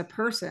are as a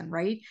person,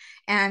 right?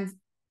 And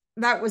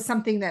that was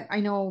something that I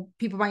know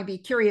people might be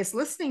curious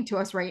listening to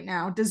us right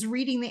now. Does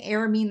reading the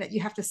air mean that you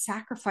have to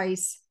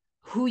sacrifice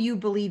who you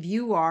believe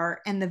you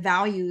are and the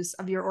values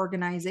of your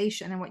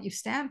organization and what you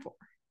stand for?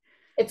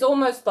 It's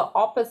almost the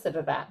opposite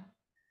of that.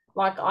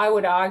 Like I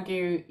would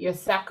argue you're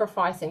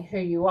sacrificing who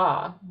you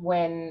are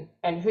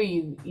and who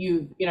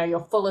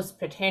your fullest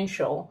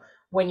potential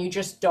when you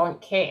just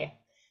don't care.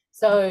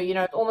 So,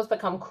 it's almost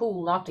become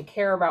cool not to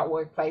care about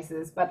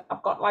workplaces, but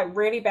I've got like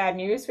really bad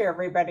news for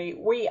everybody.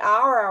 We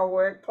are our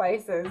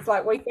workplaces.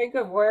 Like we think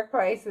of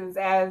workplaces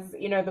as,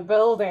 the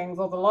buildings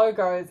or the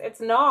logos.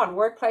 It's not.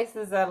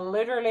 Workplaces are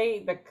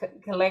literally the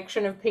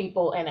collection of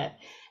people in it.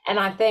 And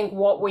I think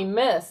what we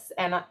miss,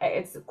 and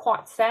it's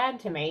quite sad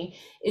to me,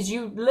 is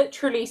you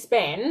literally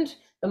spend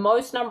the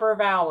most number of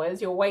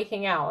hours, your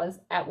waking hours,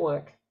 at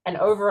work. And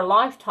over a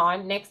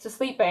lifetime, next to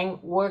sleeping,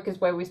 work is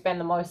where we spend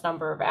the most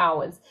number of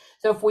hours.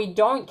 So if we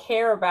don't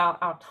care about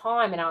our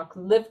time and our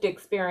lived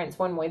experience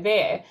when we're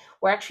there,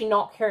 we're actually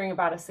not caring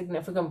about a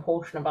significant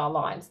portion of our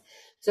lives.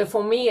 So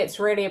for me, it's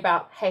really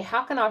about, hey,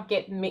 how can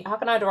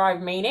I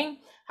derive meaning?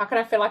 How can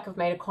I feel like I've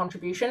made a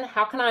contribution?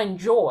 How can I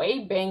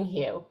enjoy being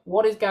here?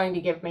 What is going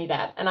to give me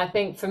that? And I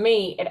think for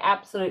me, it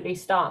absolutely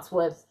starts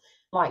with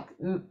like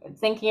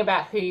thinking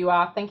about who you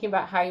are, thinking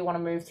about how you want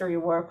to move through your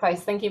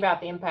workplace, thinking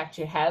about the impact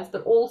it has,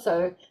 but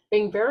also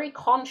being very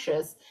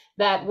conscious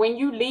that when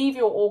you leave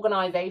your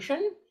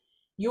organization,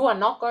 you are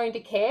not going to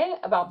care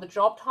about the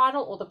job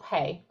title or the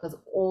pay, because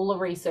all the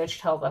research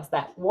tells us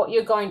that. What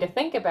you're going to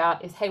think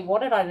about is, hey,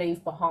 what did I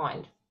leave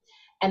behind?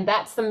 And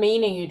that's the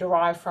meaning you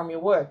derive from your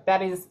work.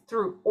 That is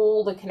through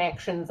all the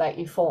connections that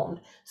you formed.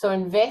 So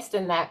invest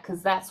in that,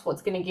 because that's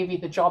what's going to give you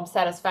the job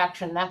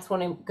satisfaction. That's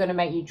what's going to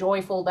make you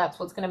joyful. That's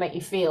what's going to make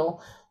you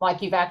feel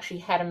like you've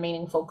actually had a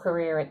meaningful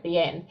career at the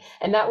end.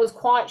 And that was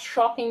quite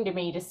shocking to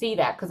me to see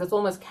that, because it's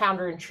almost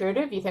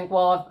counterintuitive. You think,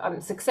 well,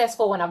 I'm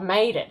successful when I've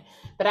made it.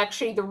 But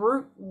actually the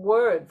root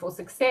word for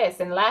success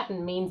in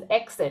Latin means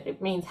exit.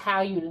 It means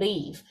how you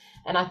leave.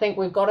 And I think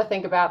we've got to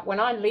think about, when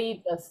I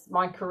leave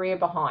my career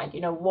behind,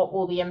 what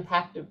will the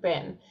impact have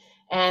been?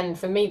 And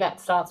for me, that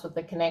starts with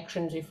the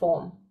connections you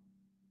form.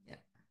 Yeah.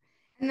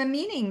 And the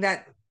meaning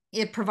that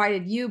it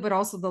provided you, but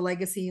also the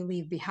legacy you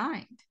leave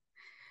behind.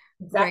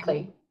 Exactly.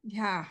 Right?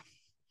 Yeah.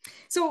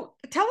 So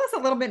tell us a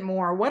little bit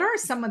more. What are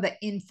some of the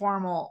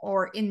informal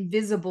or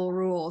invisible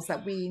rules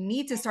that we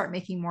need to start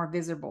making more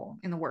visible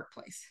in the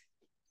workplace?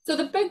 So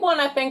the big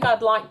one I think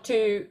I'd like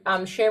to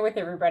share with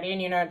everybody,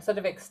 and it sort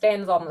of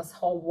extends on this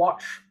whole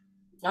watch.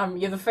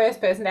 You're the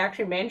first person to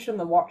actually mention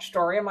the watch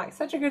story. I'm like,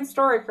 such a good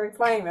story for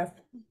explaining this.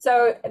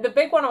 So the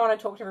big one I want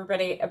to talk to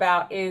everybody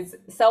about is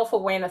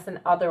self-awareness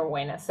and other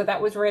awareness. So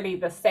that was really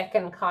the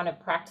second kind of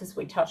practice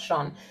we touched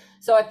on.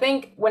 So I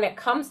think when it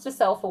comes to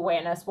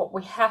self-awareness, what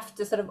we have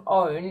to sort of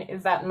own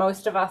is that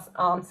most of us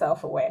aren't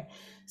self-aware.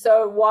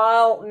 So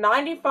while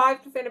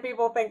 95% of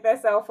people think they're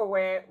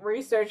self-aware,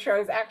 research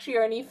shows actually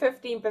only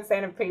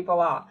 15% of people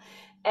are.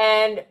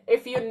 And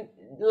if you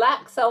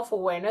lack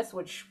self-awareness,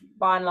 which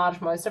by and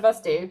large most of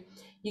us do,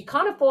 you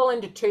kind of fall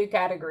into two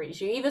categories.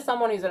 You're either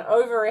someone who's an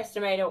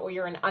overestimator or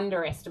you're an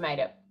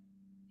underestimator.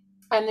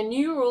 And the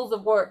new rules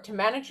of work to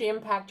manage the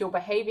impact your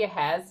behavior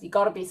has, you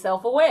got to be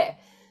self-aware.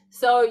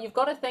 So you've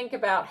got to think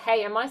about,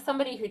 hey, am I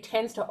somebody who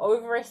tends to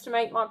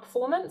overestimate my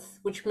performance,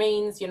 which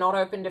means you're not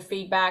open to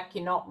feedback,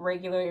 you're not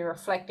regularly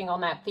reflecting on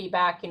that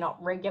feedback, you're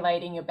not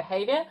regulating your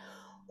behavior?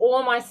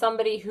 Or am I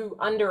somebody who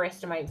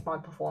underestimates my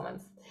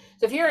performance?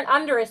 So if you're an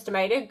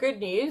underestimator, good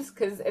news,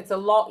 because it's a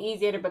lot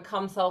easier to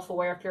become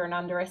self-aware if you're an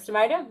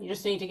underestimator. You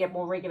just need to get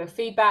more regular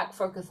feedback,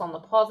 focus on the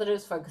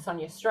positives, focus on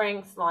your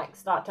strengths, like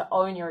start to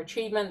own your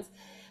achievements.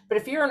 But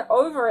if you're an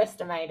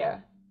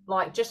overestimator,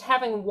 like just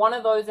having one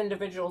of those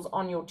individuals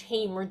on your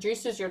team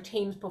reduces your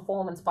team's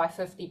performance by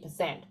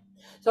 50%.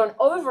 So an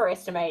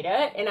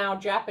overestimator, in our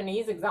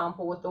Japanese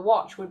example with the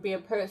watch, would be a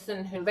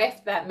person who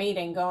left that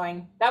meeting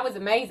going, that was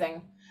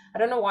amazing. I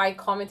don't know why I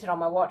commented on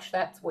my watch.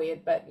 That's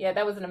weird, but yeah,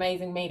 that was an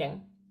amazing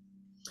meeting,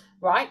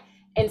 right?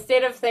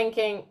 Instead of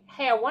thinking,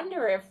 hey, I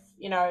wonder if,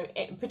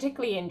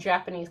 particularly in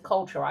Japanese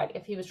culture, right?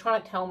 If he was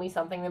trying to tell me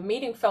something, the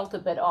meeting felt a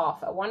bit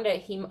off. I wonder,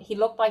 he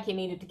looked like he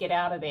needed to get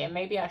out of there.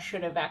 Maybe I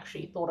should have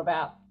actually thought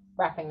about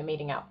wrapping the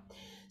meeting up.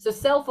 So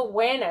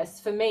self-awareness,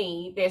 for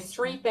me, there's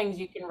three things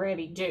you can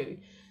really do.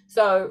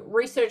 So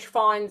research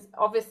finds,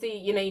 obviously,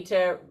 you need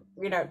to,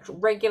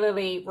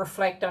 regularly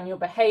reflect on your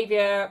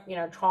behavior,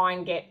 try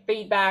and get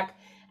feedback.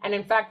 And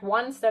in fact,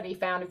 one study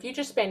found if you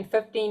just spend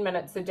 15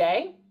 minutes a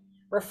day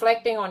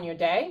reflecting on your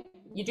day,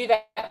 you do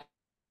that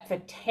for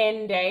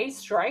 10 days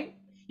straight,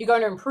 you're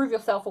going to improve your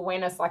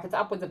self-awareness like it's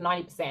upwards of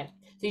 90%.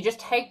 So you just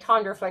take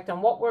time to reflect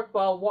on what worked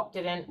well, what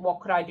didn't,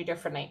 what could I do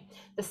differently.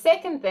 The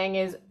second thing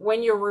is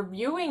when you're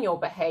reviewing your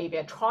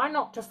behavior, try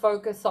not to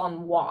focus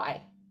on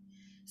why.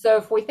 So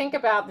if we think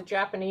about the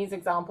Japanese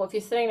example, if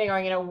you're sitting there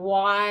going,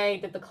 why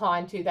did the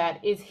client do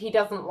that? Is he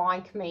doesn't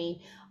like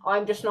me?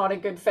 I'm just not a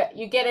good fit.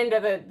 You get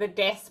into the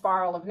death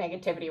spiral of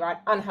negativity, right?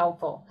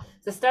 Unhelpful.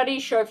 So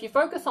studies show if you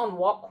focus on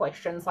what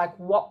questions, like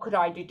what could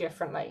I do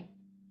differently?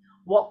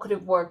 What could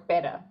have worked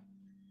better?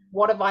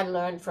 What have I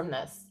learned from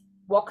this?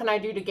 What can I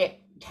do to get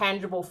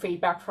tangible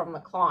feedback from the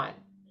client?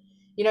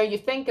 You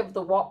think of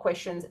the what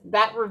questions,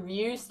 that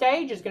review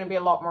stage is going to be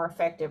a lot more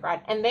effective,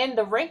 right? And then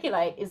the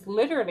regulate is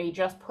literally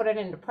just put it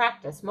into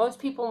practice. Most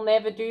people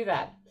never do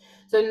that.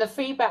 So in the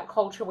feedback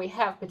culture we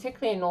have,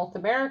 particularly in North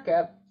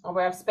America,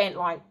 where I've spent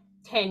like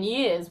 10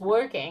 years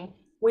working,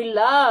 we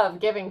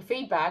love giving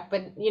feedback,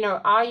 but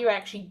are you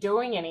actually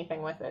doing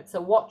anything with it?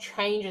 So what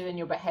changes in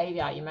your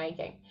behavior are you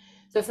making?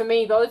 So for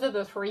me, those are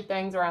the three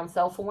things around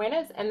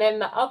self-awareness. And then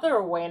the other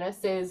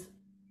awareness is,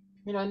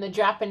 in the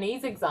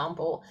Japanese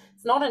example,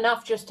 it's not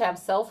enough just to have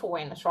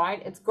self-awareness,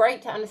 right? It's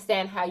great to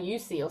understand how you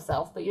see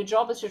yourself, but your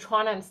job is to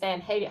try and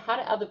understand, hey, how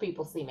do other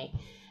people see me?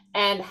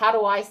 And how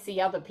do I see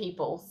other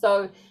people?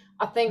 So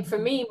I think for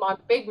me, my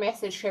big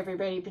message to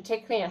everybody,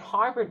 particularly in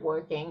hybrid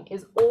working,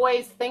 is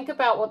always think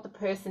about what the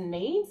person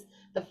needs,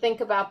 but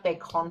think about their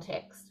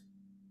context.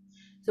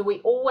 So we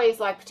always,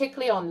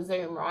 particularly on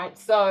Zoom, right?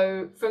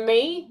 So for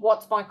me,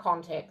 what's my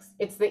context?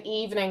 It's the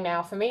evening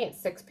now. For me,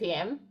 it's 6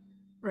 p.m.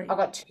 Right. I've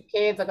got 2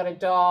 kids. I've got a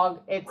dog.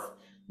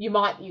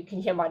 You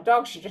can hear my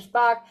dog. She just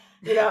barked.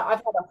 I've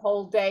had a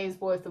whole day's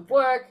worth of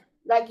work.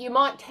 You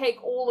might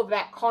take all of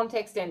that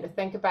context in to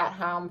think about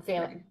how I'm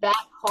feeling.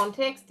 That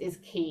context is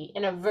key.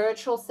 In a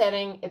virtual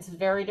setting, it's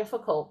very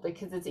difficult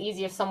because it's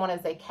easier if someone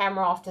has their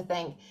camera off to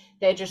think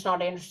they're just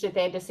not interested,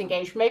 they're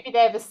disengaged. Maybe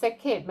they have a sick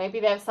kid. Maybe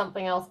they have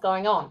something else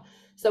going on.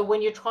 So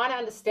when you're trying to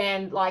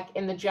understand, like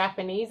in the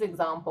Japanese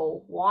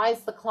example, why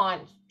is the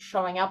client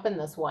showing up in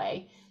this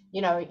way?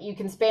 You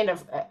can spend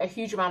a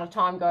huge amount of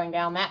time going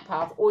down that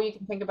path, or you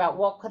can think about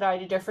what could I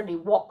do differently?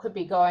 What could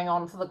be going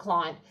on for the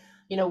client?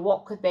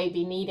 What could they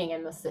be needing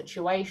in this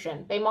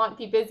situation? They might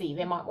be busy.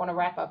 They might want to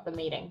wrap up the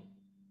meeting.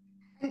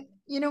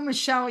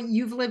 Michelle,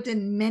 you've lived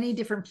in many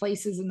different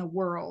places in the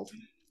world,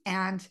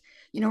 and,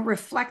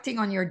 reflecting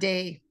on your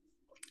day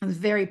is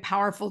very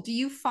powerful. Do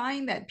you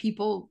find that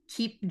people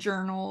keep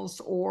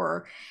journals,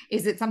 or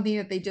is it something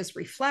that they just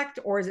reflect,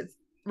 or is it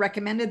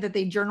recommended that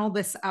they journal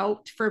this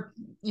out for,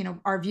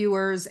 our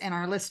viewers and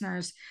our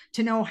listeners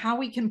to know how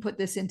we can put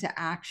this into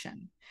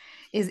action?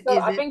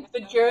 I think the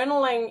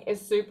journaling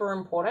is super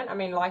important. I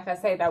mean, like I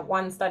say, that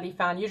one study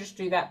found you just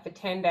do that for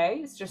 10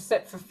 days, just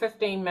sit for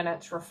 15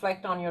 minutes,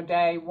 reflect on your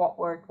day, what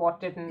worked, what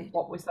didn't,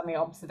 what were some of your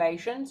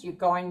observations. You're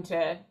going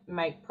to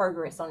make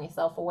progress on your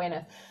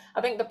self-awareness.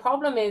 I think the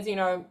problem is,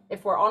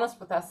 if we're honest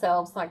with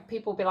ourselves,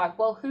 people be like,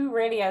 well, who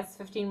really has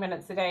 15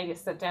 minutes a day to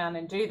sit down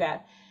and do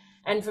that?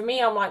 And for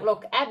me, I'm like,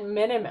 look, at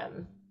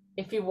minimum,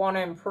 if you want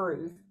to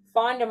improve,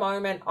 find a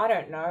moment, I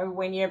don't know,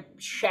 when you're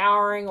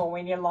showering or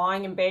when you're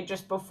lying in bed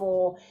just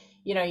before,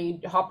 you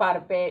hop out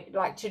of bed,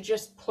 to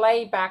just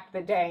play back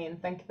the day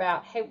and think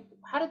about, hey,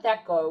 how did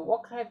that go?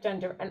 What could I have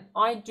done different? And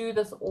I do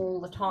this all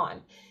the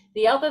time.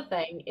 The other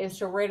thing is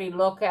to really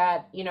look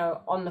at,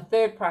 on the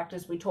third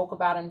practice, we talk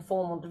about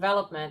informal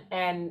development,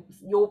 and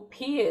your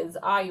peers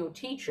are your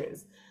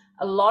teachers.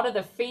 A lot of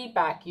the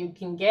feedback you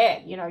can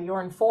get,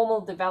 your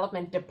informal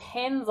development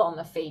depends on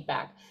the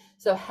feedback.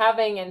 So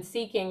having and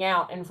seeking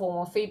out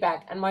informal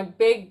feedback. And my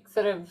big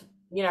sort of,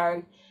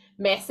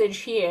 message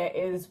here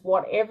is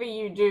whatever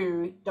you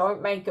do,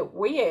 don't make it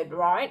weird,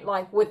 right?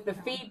 With the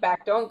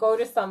feedback, don't go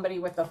to somebody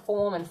with a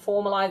form and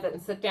formalize it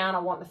and sit down, I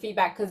want the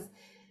feedback, because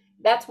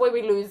that's where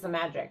we lose the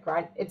magic,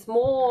 right? It's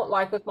more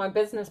like with my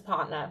business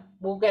partner,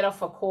 we'll get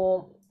off a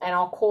call and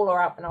I'll call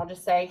her up and I'll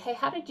just say, hey,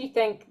 how did you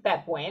think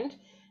that went?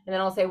 And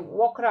then I'll say,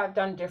 what could I have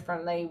done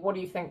differently? What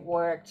do you think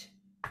worked?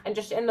 And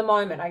just in the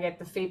moment, I get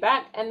the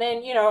feedback. And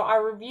then, I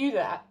review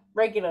that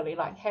regularly.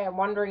 Hey, I'm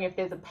wondering if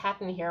there's a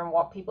pattern here in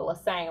what people are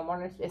saying. I'm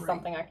wondering if there's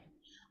something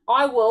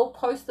I will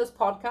post this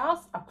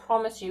podcast. I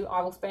promise you,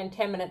 I will spend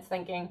 10 minutes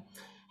thinking,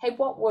 hey,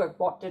 what worked?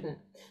 What didn't?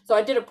 So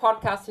I did a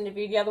podcast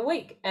interview the other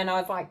week and I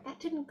was like, that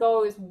didn't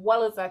go as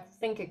well as I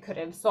think it could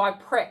have. So I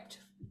prepped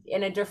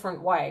in a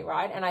different way,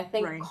 right? And I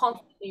think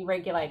constantly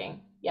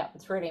regulating. Yeah,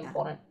 it's really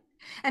important.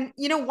 And,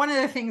 one of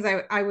the things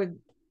I would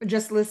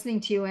just listening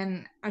to you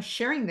and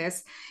sharing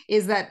this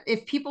is that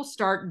if people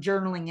start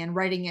journaling and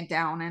writing it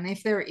down, and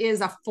if there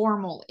is a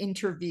formal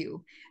interview,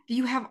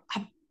 you have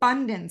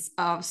abundance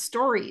of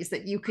stories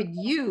that you could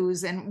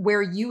use and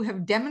where you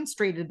have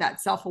demonstrated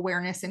that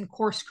self-awareness and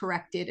course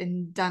corrected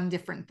and done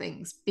different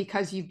things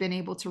because you've been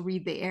able to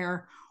read the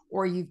air,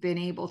 or you've been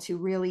able to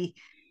really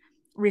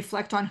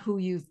reflect on who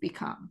you've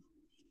become.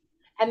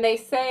 And they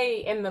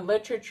say in the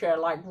literature,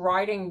 like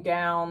writing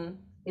down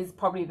is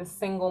probably the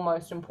single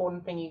most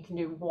important thing you can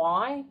do.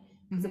 Why?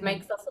 Because it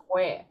makes us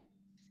aware.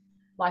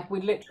 Like we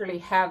literally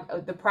have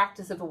the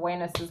practice of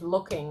awareness is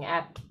looking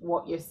at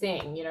what you're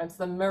seeing. You know, it's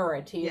the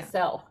mirror to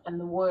yourself, and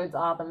the words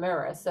are the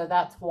mirror. So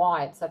that's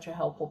why it's such a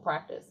helpful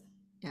practice.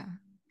 Yeah.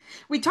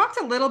 We talked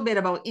a little bit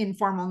about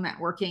informal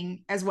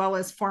networking as well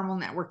as formal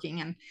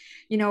networking. And,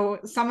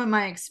 some of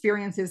my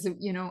experiences,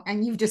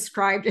 and you've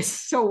described it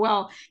so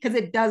well because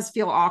it does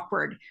feel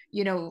awkward.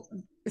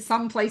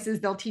 Some places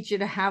they'll teach you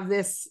to have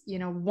this,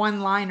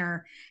 one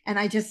liner. And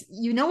I just,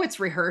 it's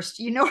rehearsed,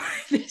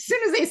 as soon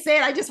as they say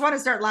it, I just want to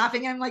start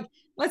laughing. And I'm like,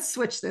 let's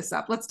switch this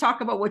up. Let's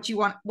talk about what you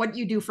want, what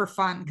you do for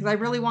fun. Because I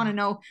really want to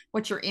know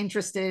what you're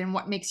interested in,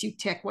 what makes you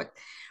tick,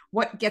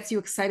 what gets you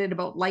excited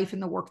about life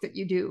and the work that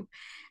you do.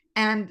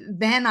 And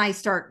then I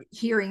start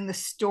hearing the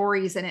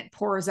stories and it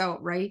pours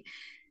out, right?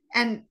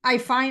 And I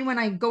find when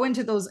I go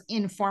into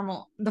the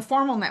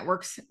formal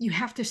networks, you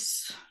have to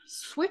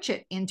switch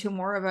it into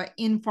more of an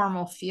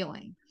informal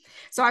feeling.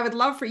 So I would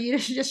love for you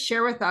to just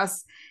share with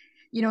us,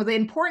 the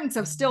importance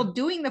of still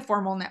doing the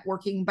formal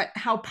networking, but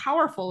how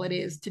powerful it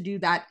is to do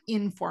that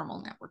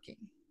informal networking.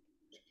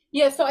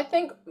 Yeah, so I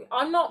think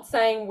I'm not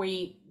saying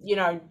we,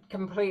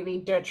 completely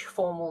ditch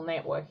formal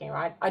networking,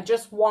 right? I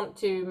just want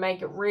to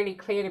make it really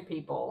clear to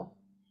people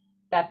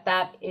that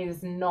that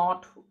is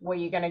not where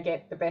you're going to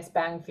get the best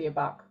bang for your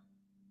buck,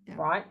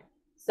 right?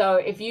 So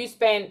if you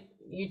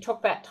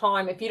took that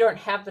time, if you don't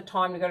have the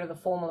time to go to the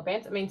formal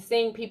events, I mean,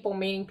 seeing people,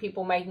 meeting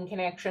people, making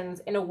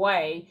connections, in a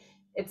way,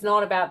 it's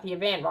not about the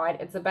event, right?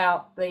 It's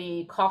about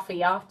the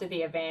coffee after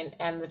the event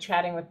and the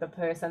chatting with the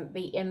person,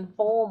 the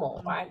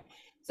informal, right?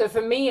 So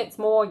for me, it's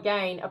more,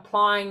 again,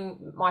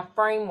 applying my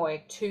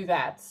framework to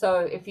that. So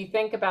if you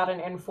think about an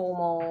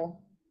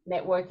informal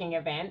networking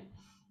event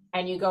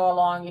and you go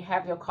along, you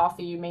have your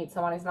coffee, you meet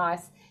someone who's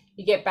nice,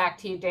 you get back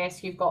to your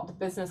desk, you've got the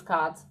business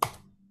cards,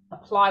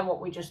 apply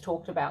what we just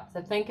talked about.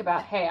 So think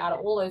about, hey, out of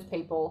all those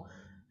people,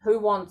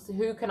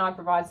 who can I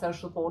provide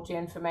social support to,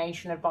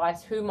 information,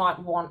 advice, who might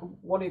want,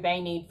 what do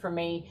they need from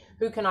me,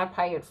 who can I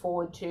pay it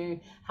forward to,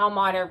 how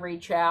might I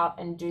reach out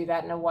and do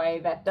that in a way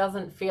that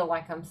doesn't feel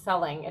like I'm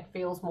selling, it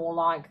feels more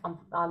like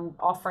I'm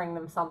offering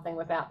them something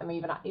without them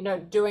even,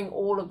 doing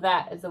all of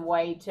that as a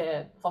way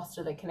to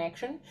foster the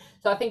connection.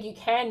 So I think you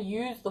can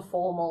use the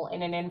formal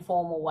in an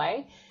informal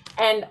way,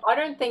 and I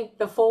don't think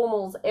the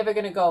formal's ever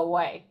going to go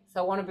away. So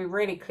I want to be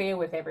really clear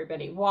with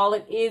everybody. While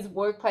it is,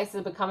 workplaces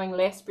are becoming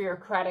less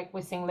bureaucratic,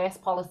 we're seeing less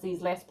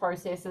policies, less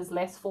processes,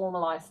 less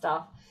formalized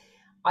stuff.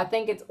 I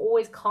think it's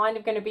always kind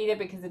of going to be there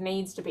because it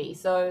needs to be.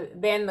 So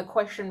then the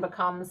question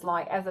becomes,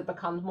 like, as it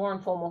becomes more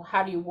informal,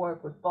 how do you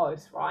work with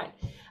both, right?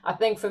 I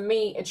think for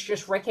me, it's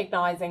just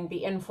recognizing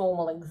the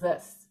informal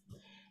exists.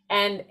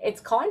 And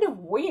it's kind of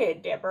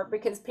weird, Deborah,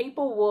 because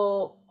people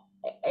will,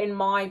 in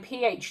my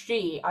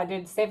PhD, I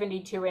did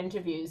 72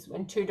 interviews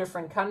in 2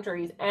 different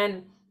countries,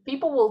 and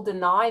people will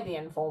deny the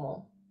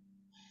informal.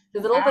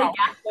 There's a little bit of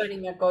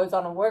gaslighting that goes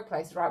on in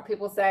workplaces, right?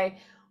 People say,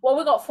 well,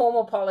 we've got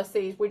formal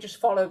policies, we just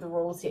follow the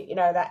rules here,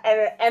 that.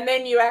 And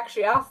then you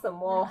actually ask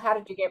them, well, how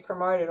did you get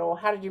promoted? Or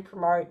how did you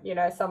promote,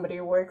 somebody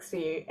who works for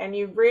you? And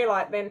you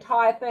realize the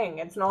entire thing,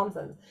 it's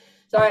nonsense.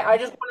 So I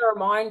just want to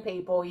remind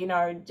people,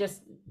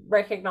 just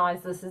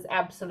recognize this is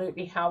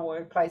absolutely how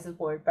workplaces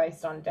work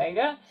based on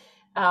data.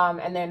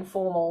 And then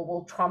formal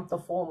will trump the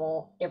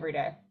formal every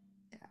day.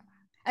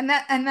 And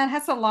that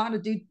has a lot to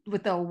do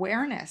with the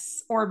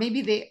awareness, or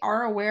maybe they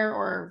are aware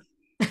or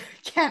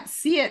can't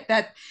see it,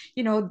 that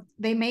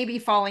they may be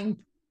following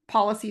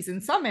policies in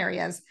some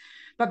areas,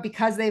 but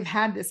because they've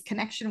had this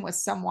connection with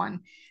someone,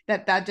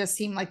 that just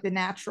seemed like the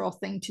natural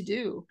thing to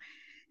do.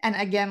 And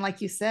again,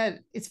 like you said,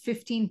 it's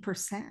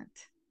 15%.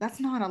 That's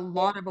not a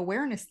lot of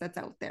awareness that's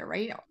out there,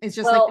 right? It's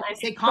just like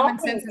they say, common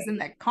sense isn't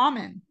that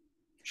common.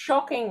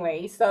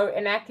 Shockingly, so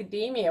in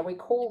academia, we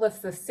call this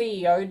the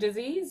CEO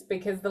disease,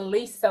 because the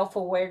least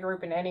self-aware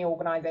group in any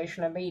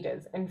organization are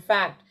leaders. In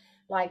fact,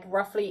 like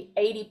roughly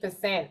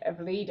 80%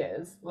 of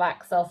leaders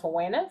lack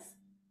self-awareness.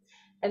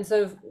 And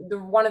so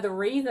one of the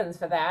reasons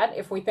for that,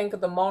 if we think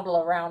of the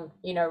model around,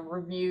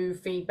 review,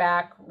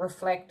 feedback,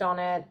 reflect on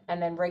it, and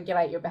then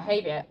regulate your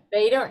behavior,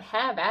 they don't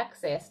have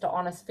access to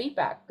honest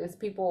feedback, because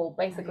people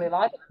basically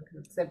lie to them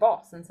because it's their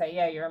boss and say,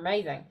 yeah, you're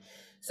amazing.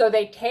 So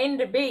they tend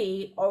to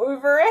be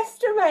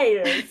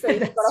overestimated. So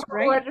you've got a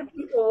whole bunch of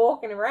people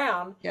walking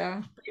around.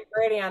 Yeah.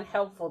 Really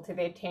unhelpful to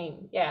their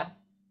team. Yeah.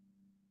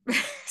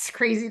 It's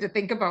crazy to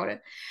think about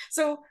it.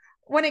 So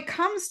when it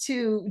comes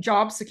to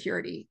job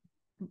security,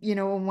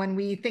 when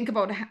we think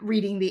about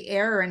reading the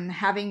air and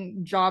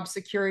having job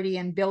security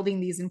and building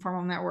these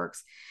informal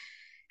networks,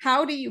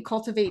 How do you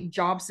cultivate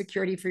job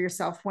security for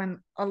yourself when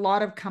a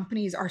lot of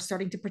companies are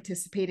starting to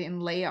participate in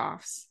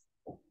layoffs?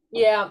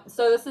 Yeah,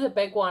 so this is a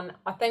big one.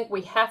 I think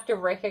we have to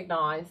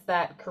recognize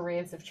that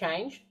careers have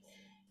changed.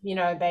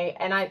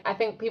 I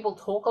think people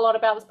talk a lot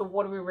about this, but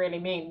what do we really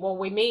mean? Well,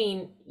 we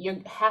mean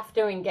you have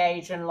to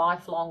engage in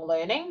lifelong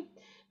learning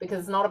because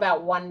it's not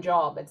about one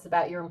job, it's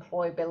about your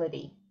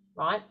employability,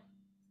 right?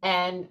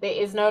 And there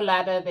is no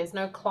ladder, there's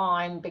no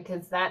climb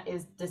because that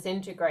is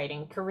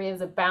disintegrating.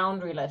 Careers are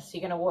boundaryless. You're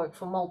going to work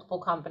for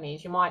multiple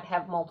companies, you might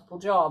have multiple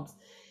jobs,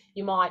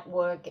 you might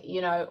work,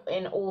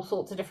 in all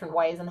sorts of different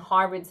ways, and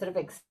hybrid sort of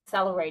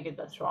accelerated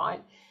this,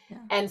 right? Yeah.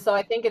 And so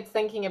I think it's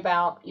thinking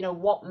about,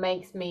 what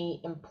makes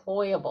me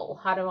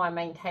employable? How do I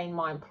maintain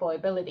my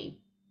employability?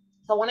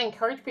 So I want to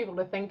encourage people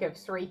to think of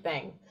three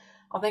things.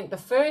 I think the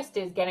first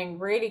is getting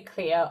really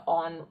clear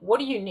on what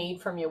do you need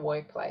from your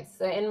workplace.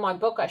 So in my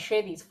book, I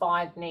share these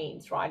 5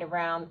 needs, right,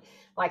 around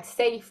like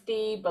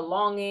safety,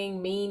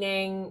 belonging,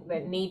 meaning,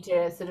 that need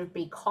to sort of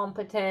be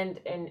competent,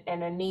 and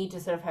a need to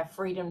sort of have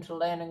freedom to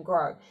learn and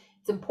grow.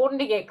 It's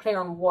important to get clear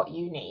on what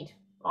you need,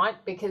 right?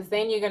 Because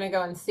then you're going to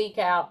go and seek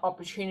out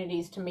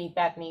opportunities to meet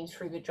that need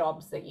through the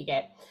jobs that you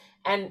get.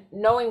 And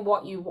knowing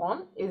what you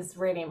want is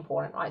really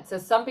important, right? So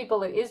some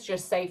people, it is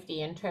just safety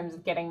in terms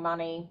of getting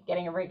money,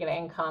 getting a regular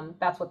income.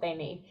 That's what they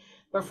need.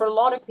 But for a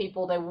lot of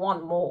people, they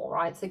want more,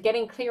 right? So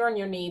getting clear on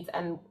your needs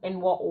and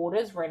in what order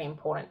is really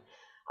important.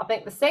 I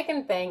think the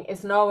second thing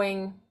is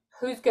knowing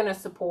who's going to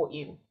support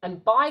you.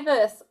 And by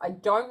this, I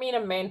don't mean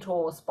a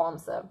mentor or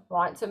sponsor,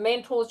 right? So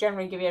mentors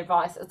generally give you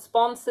advice. It's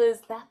sponsors,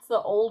 that's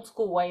the old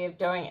school way of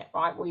doing it,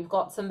 right? Where you've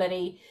got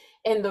somebody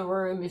in the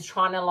room who's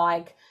trying to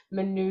like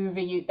maneuver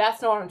you.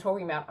 That's not what I'm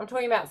talking about. I'm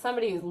talking about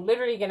somebody who's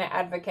literally going to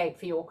advocate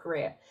for your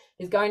career.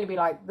 Is going to be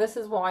like, this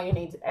is why you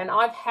need to, and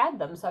I've had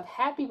them. So I've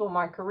had people in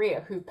my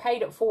career who've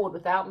paid it forward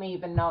without me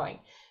even knowing.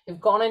 Who've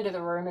gone into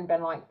the room and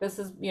been like, this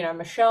is,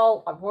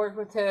 Michelle, I've worked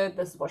with her,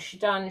 this is what she's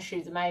done,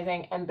 she's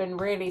amazing, and been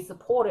really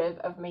supportive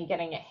of me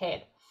getting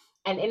ahead.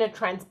 And in a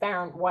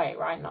transparent way,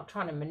 right? Not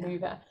trying to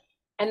maneuver.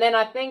 And then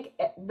I think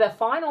the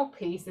final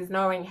piece is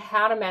knowing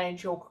how to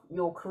manage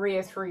your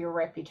career through your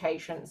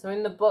reputation. So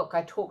in the book,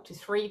 I talk to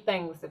 3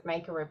 things that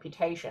make a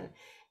reputation.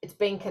 It's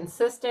being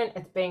consistent,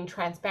 it's being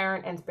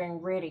transparent, and it's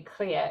being really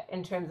clear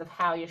in terms of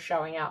how you're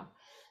showing up.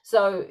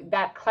 So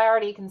that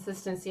clarity,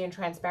 consistency, and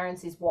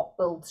transparency is what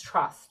builds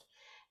trust.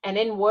 And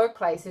in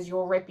workplaces,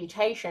 your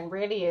reputation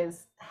really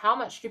is how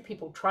much do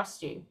people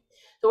trust you?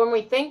 So when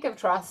we think of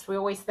trust, we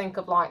always think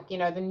of like,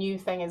 the new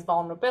thing is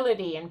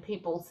vulnerability and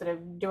people sort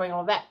of doing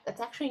all that.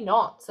 That's actually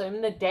not. So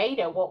in the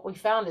data, what we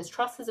found is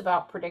trust is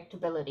about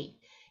predictability.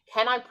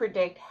 Can I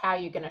predict how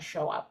you're going to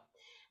show up?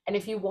 And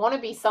if you want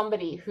to be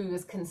somebody who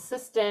is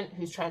consistent,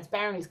 who's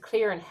transparent, who's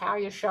clear in how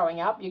you're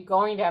showing up, you're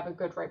going to have a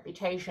good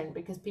reputation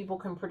because people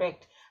can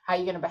predict how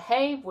you're going to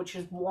behave, which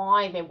is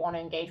why they want to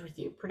engage with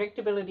you.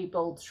 Predictability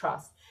builds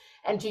trust.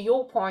 And to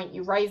your point,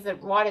 you raised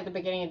it right at the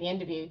beginning of the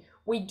interview.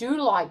 We do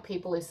like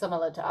people who are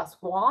similar to us.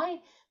 Why?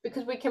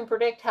 Because we can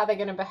predict how they're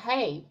going to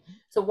behave.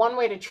 So one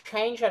way to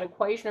change that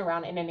equation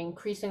around in an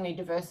increasingly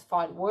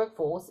diversified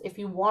workforce, if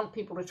you want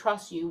people to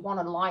trust you,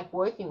 want to like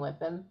working with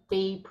them,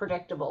 be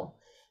predictable.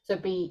 So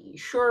be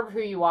sure of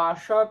who you are,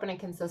 show up in a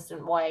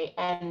consistent way,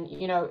 and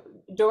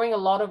doing a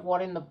lot of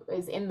what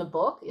is in the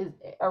book is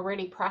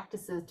already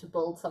practices to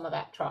build some of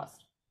that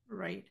trust.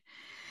 Right.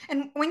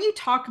 And when you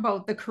talk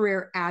about the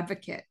career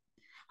advocate,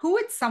 who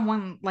would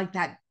someone like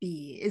that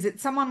be? Is it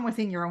someone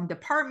within your own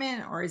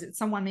department, or is it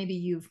someone maybe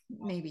you've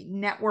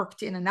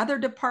networked in another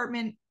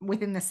department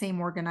within the same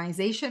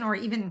organization, or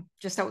even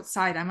just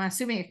outside? I'm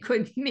assuming it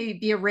could maybe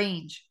be a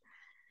range.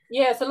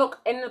 Yeah, so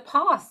look, in the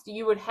past,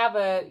 you would have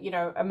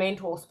a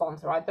mentor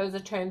sponsor, right? Those are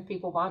terms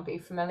people might be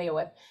familiar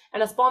with.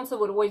 And a sponsor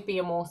would always be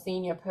a more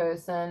senior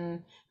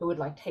person who would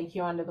like take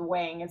you under the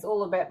wing. It's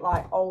all a bit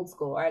like old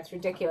school, right? It's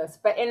ridiculous.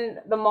 But in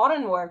the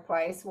modern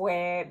workplace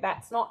where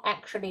that's not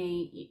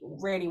actually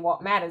really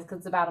what matters because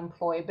it's about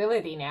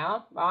employability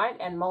now, right?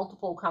 And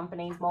multiple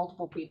companies,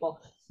 multiple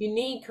people, you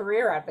need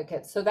career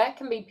advocates. So that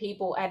can be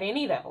people at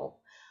any level.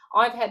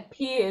 I've had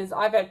peers,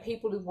 I've had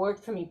people who've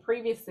worked for me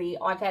previously.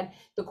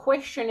 The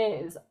question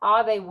is,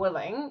 are they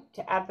willing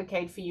to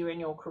advocate for you in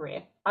your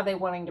career? Are they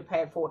willing to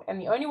pay it forward?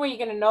 And the only way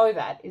you're going to know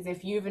that is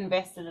if you've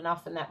invested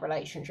enough in that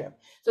relationship.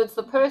 So it's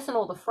the person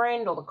or the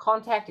friend or the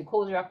contact who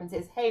calls you up and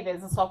says, hey,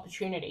 there's this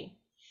opportunity.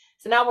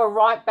 So now we're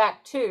right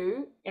back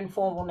to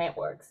informal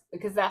networks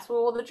because that's where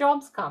all the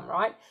jobs come,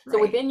 right? So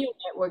within your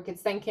network,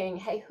 it's thinking,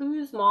 hey,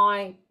 who's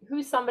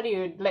somebody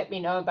who'd let me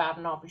know about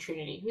an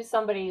opportunity? Who's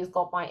somebody who's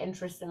got my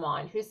interest in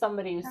mind? Who's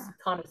somebody who's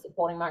kind of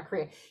supporting my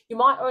career? You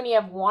might only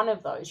have one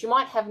of those. You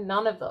might have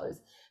none of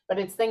those, but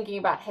it's thinking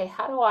about, hey,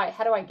 how do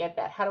I get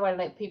that? How do I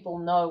let people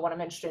know what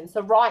I'm interested in?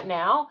 So right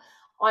now,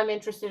 I'm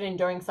interested in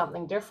doing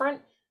something different.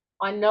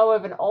 I know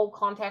of an old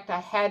contact I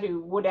had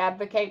who would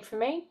advocate for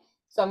me.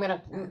 So I'm going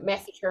to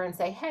message her and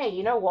say, hey,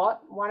 you know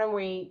what? Why don't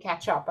we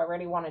catch up? I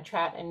really want to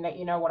chat and let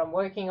you know what I'm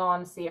working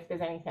on, see if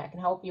there's anything I can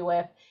help you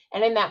with.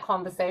 And in that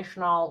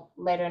conversation, I'll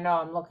let her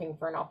know I'm looking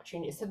for an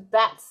opportunity. So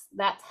that's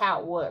how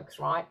it works,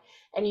 right?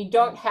 And you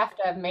don't have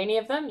to have many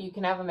of them. You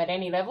can have them at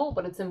any level,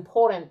 but it's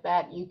important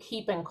that you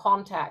keep in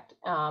contact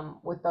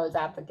with those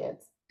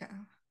advocates. Yeah.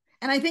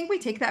 And I think we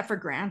take that for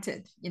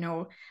granted.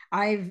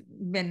 I've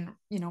been,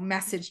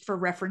 messaged for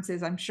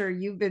references. I'm sure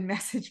you've been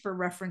messaged for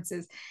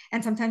references.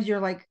 And sometimes you're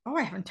like, oh,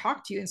 I haven't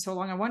talked to you in so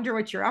long. I wonder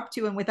what you're up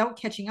to. And without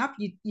catching up,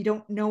 you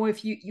don't know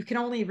if you can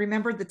only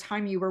remember the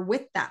time you were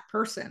with that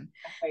person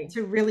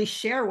to really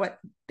share what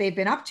they've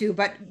been up to.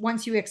 But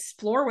once you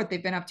explore what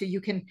they've been up to,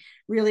 you can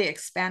really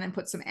expand and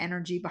put some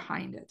energy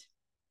behind it.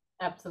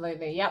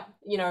 Absolutely. Yep.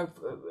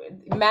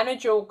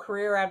 Manage your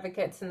career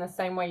advocates in the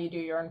same way you do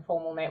your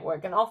informal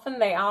network. And often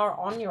they are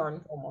on your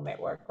informal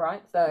network,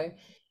 right? So,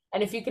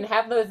 and if you can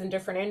have those in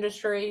different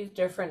industries,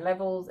 different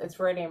levels, it's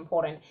really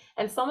important.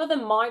 And some of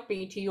them might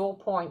be, to your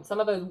point, some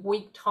of those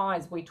weak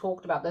ties we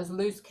talked about, those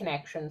loose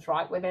connections,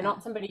 right? Where they're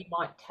not somebody you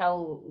might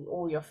tell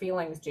all your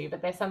feelings to,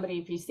 but they're somebody,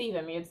 if you see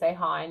them, you'd say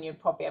hi and you'd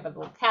probably have a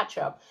little catch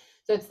up.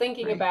 So it's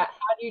thinking about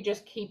how do you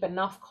just keep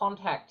enough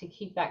contact to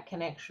keep that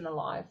connection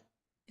alive?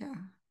 Yeah.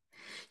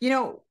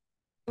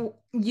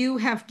 You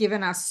have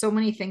given us so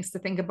many things to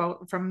think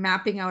about, from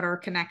mapping out our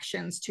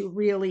connections to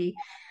really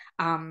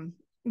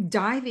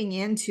diving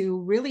into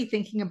really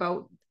thinking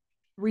about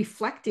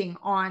reflecting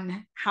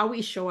on how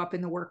we show up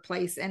in the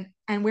workplace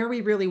and where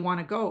we really want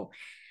to go.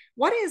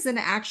 What is an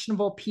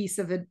actionable piece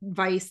of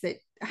advice that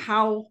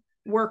how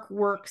work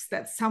works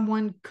that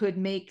someone could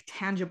make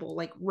tangible,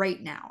 like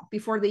right now,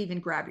 before they even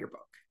grab your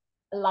book?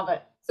 I love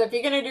it. So if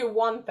you're going to do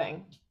one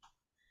thing,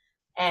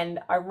 and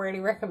I really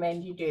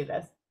recommend you do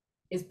this,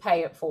 is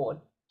pay it forward.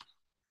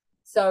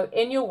 So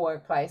in your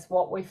workplace,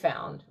 what we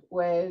found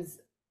was,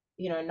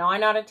 9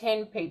 out of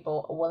 10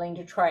 people are willing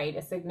to trade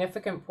a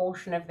significant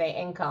portion of their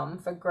income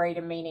for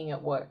greater meaning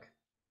at work.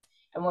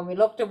 And when we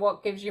looked at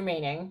what gives you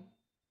meaning,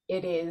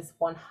 it is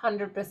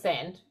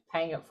 100%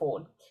 paying it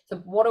forward. So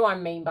what do I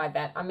mean by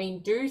that? I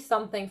mean, do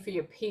something for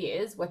your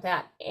peers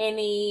without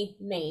any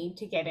need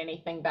to get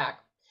anything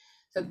back.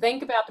 So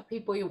think about the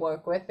people you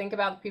work with, think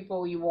about the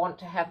people you want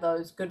to have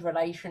those good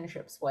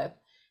relationships with,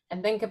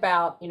 and think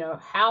about,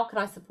 how can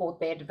I support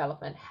their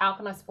development? How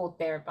can I support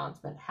their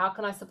advancement? How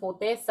can I support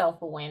their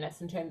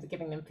self-awareness in terms of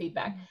giving them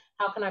feedback?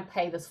 How can I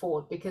pay this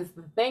forward? Because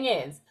the thing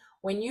is,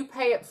 when you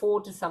pay it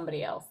forward to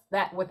somebody else,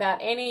 that without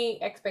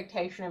any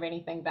expectation of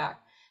anything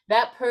back,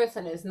 that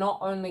person is not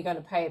only going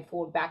to pay it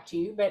forward back to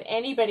you, but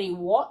anybody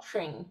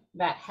watching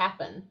that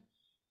happen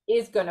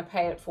is going to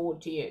pay it forward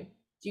to you.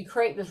 So you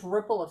create this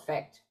ripple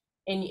effect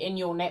in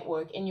your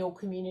network, in your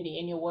community,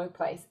 in your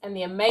workplace. And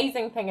the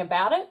amazing thing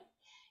about it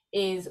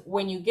is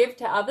when you give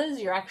to others,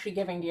 you're actually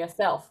giving to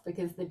yourself,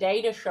 because the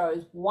data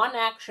shows one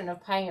action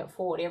of paying it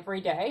forward every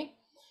day,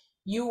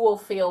 you will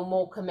feel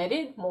more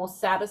committed, more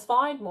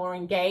satisfied, more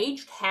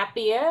engaged,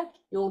 happier.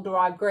 You'll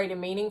derive greater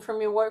meaning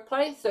from your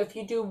workplace. So if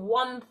you do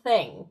one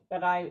thing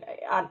that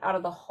out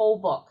of the whole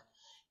book,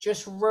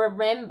 just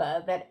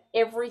remember that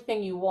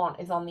everything you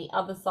want is on the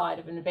other side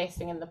of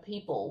investing in the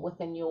people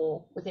within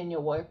your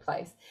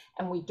workplace.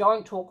 And we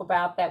don't talk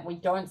about that, we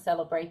don't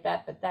celebrate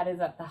that, but that is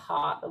at the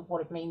heart of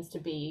what it means to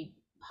be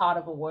part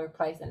of a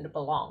workplace and to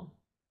belong.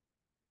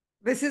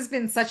 This has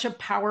been such a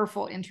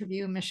powerful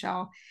interview,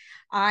 Michelle.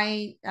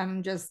 I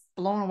am just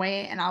blown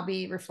away, and I'll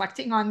be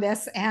reflecting on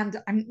this. And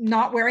I'm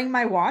not wearing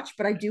my watch,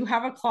 but I do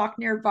have a clock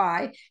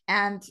nearby.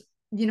 And,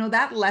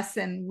 that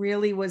lesson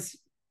really was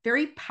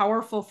very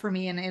powerful for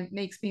me, and it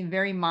makes me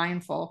very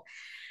mindful.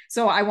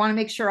 So I want to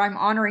make sure I'm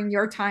honoring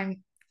your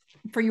time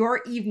for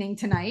your evening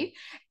tonight.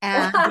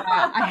 And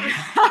I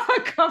have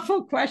a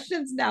couple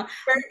questions now.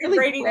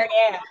 Really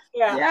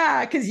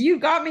yeah, because you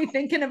got me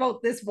thinking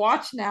about this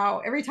watch now.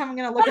 Every time I'm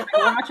going to look at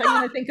my watch, I'm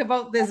going to think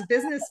about this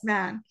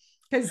businessman.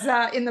 Because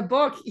in the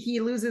book,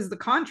 he loses the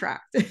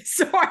contract.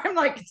 So I'm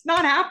like, it's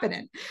not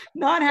happening.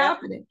 Not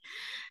happening.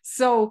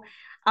 So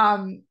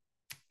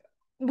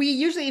we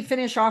usually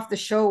finish off the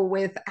show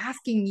with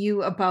asking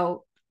you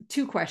about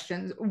two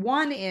questions.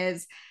 One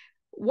is,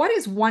 what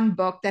is one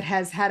book that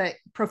has had a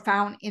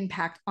profound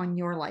impact on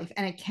your life?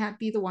 And it can't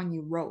be the one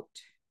you wrote.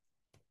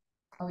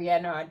 Oh yeah,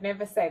 no, I'd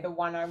never say the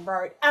one I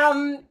wrote.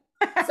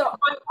 So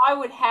I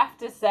would have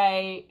to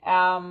say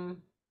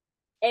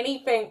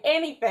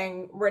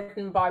anything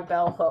written by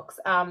Bell Hooks.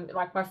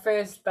 Like my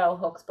first Bell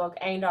Hooks book,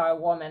 Ain't I a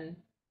Woman,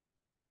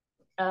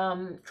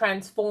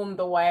 transformed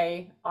the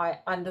way I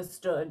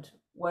understood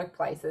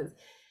workplaces.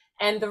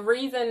 And the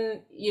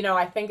reason,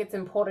 I think it's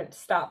important to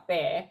start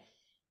there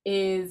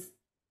is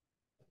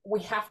we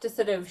have to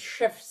sort of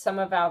shift some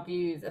of our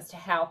views as to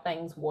how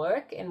things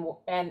work in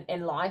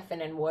life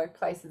and in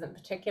workplaces in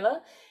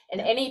particular.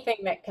 And anything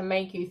that can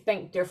make you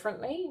think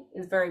differently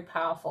is very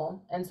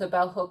powerful. And so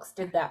Bell Hooks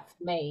did that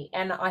for me.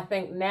 And I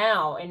think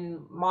now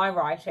in my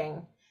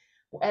writing,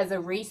 as a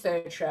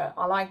researcher,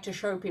 I like to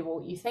show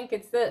people, you think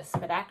it's this,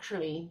 but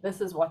actually this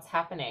is what's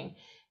happening.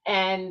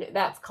 And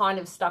that's kind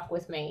of stuck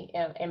with me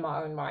in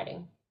my own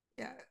writing.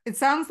 Yeah. It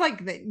sounds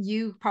like that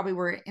you probably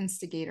were an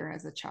instigator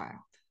as a child.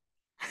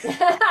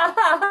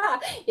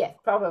 Yes,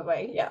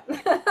 probably. Yeah.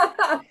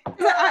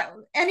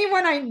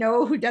 Anyone I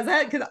know who does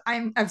that, because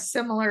I'm of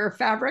similar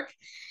fabric,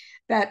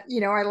 that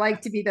I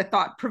like to be the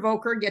thought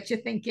provoker, get you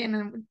thinking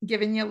and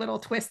giving you a little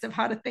twist of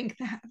how to think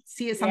that,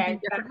 see it Yeah,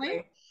 something differently.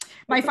 exactly.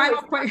 My It's always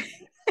final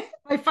question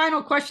my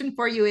final question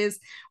for you is,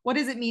 what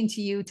does it mean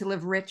to you to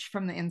live rich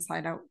from the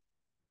inside out?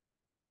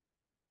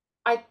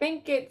 I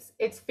think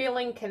it's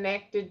feeling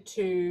connected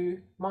to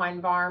my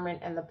environment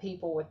and the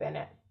people within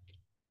it.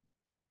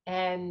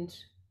 And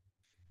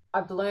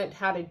I've learned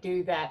how to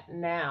do that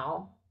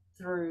now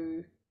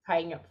through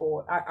paying it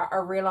forward. I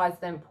realize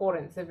the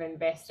importance of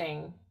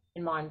investing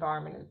in my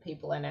environment and the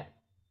people in it,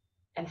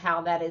 and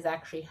how that is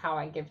actually how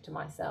I give to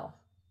myself.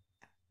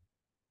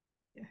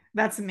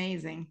 That's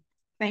amazing.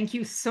 Thank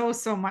you so,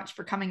 so much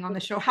for coming on the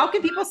show. How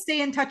can people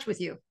stay in touch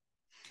with you?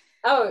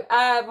 Oh,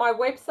 my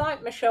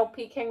website,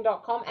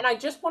 michellepeking.com. And I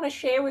just want to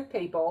share with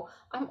people,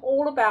 I'm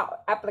all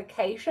about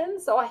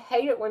applications. So I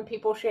hate it when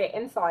people share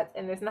insights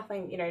and there's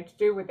nothing, to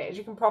do with it, as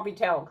you can probably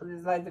tell, because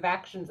there's loads of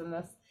actions in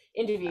this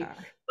interview.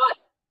 But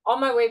on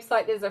my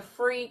website, there's a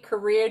free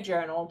career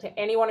journal to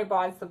anyone who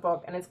buys the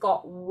book, and it's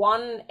got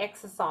one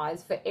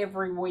exercise for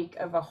every week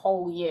of a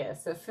whole year.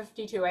 So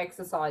 52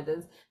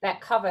 exercises that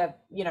cover,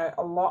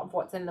 a lot of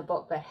what's in the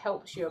book that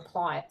helps you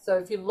apply it. So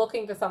if you're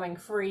looking for something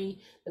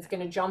free that's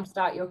going to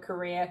jumpstart your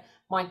career,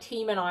 my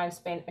team and I have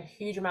spent a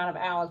huge amount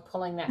of hours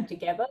pulling that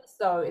together.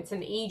 So it's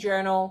an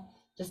e-journal.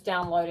 Just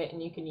download it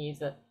and you can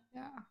use it.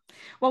 Yeah.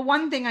 Well,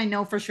 one thing I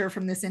know for sure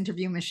from this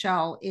interview,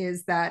 Michelle,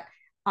 is that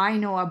I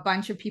know a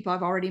bunch of people.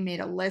 I've already made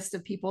a list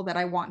of people that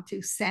I want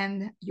to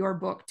send your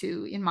book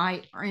to in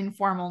my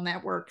informal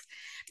networks,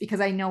 because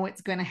I know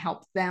it's going to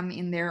help them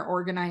in their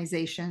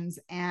organizations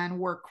and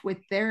work with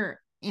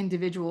their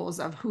individuals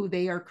of who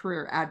they are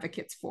career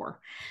advocates for.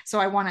 So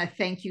I want to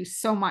thank you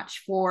so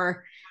much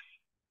for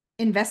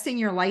investing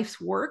your life's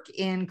work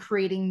in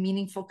creating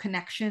meaningful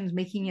connections,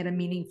 making it a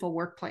meaningful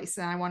workplace.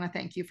 And I want to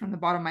thank you from the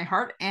bottom of my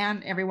heart,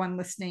 and everyone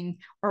listening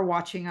or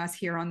watching us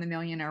here on the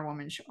Millionaire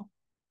Woman Show.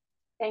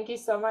 Thank you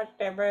so much,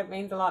 Deborah. It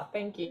means a lot.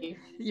 Thank you.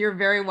 You're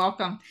very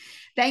welcome.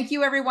 Thank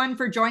you, everyone,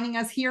 for joining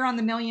us here on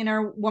the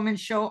Millionaire Woman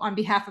Show. On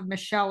behalf of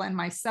Michelle and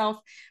myself,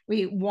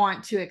 we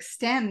want to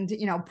extend,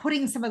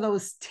 putting some of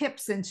those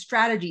tips and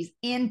strategies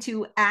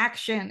into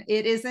action.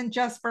 It isn't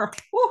just for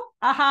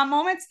aha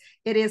moments,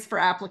 it is for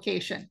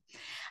application.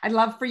 I'd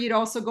love for you to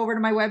also go over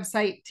to my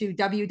website to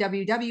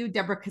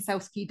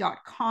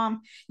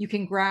www.deborahkosowski.com. You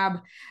can grab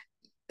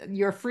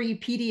your free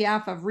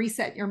PDF of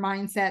Reset Your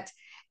Mindset,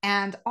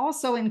 and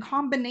also in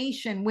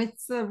combination with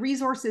the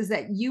resources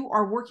that you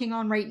are working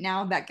on right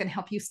now that can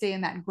help you stay in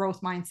that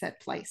growth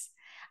mindset place.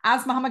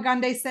 As Mahatma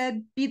Gandhi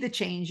said, be the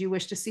change you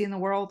wish to see in the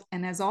world.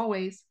 And as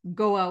always,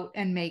 go out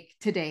and make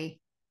today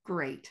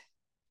great.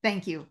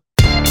 Thank you.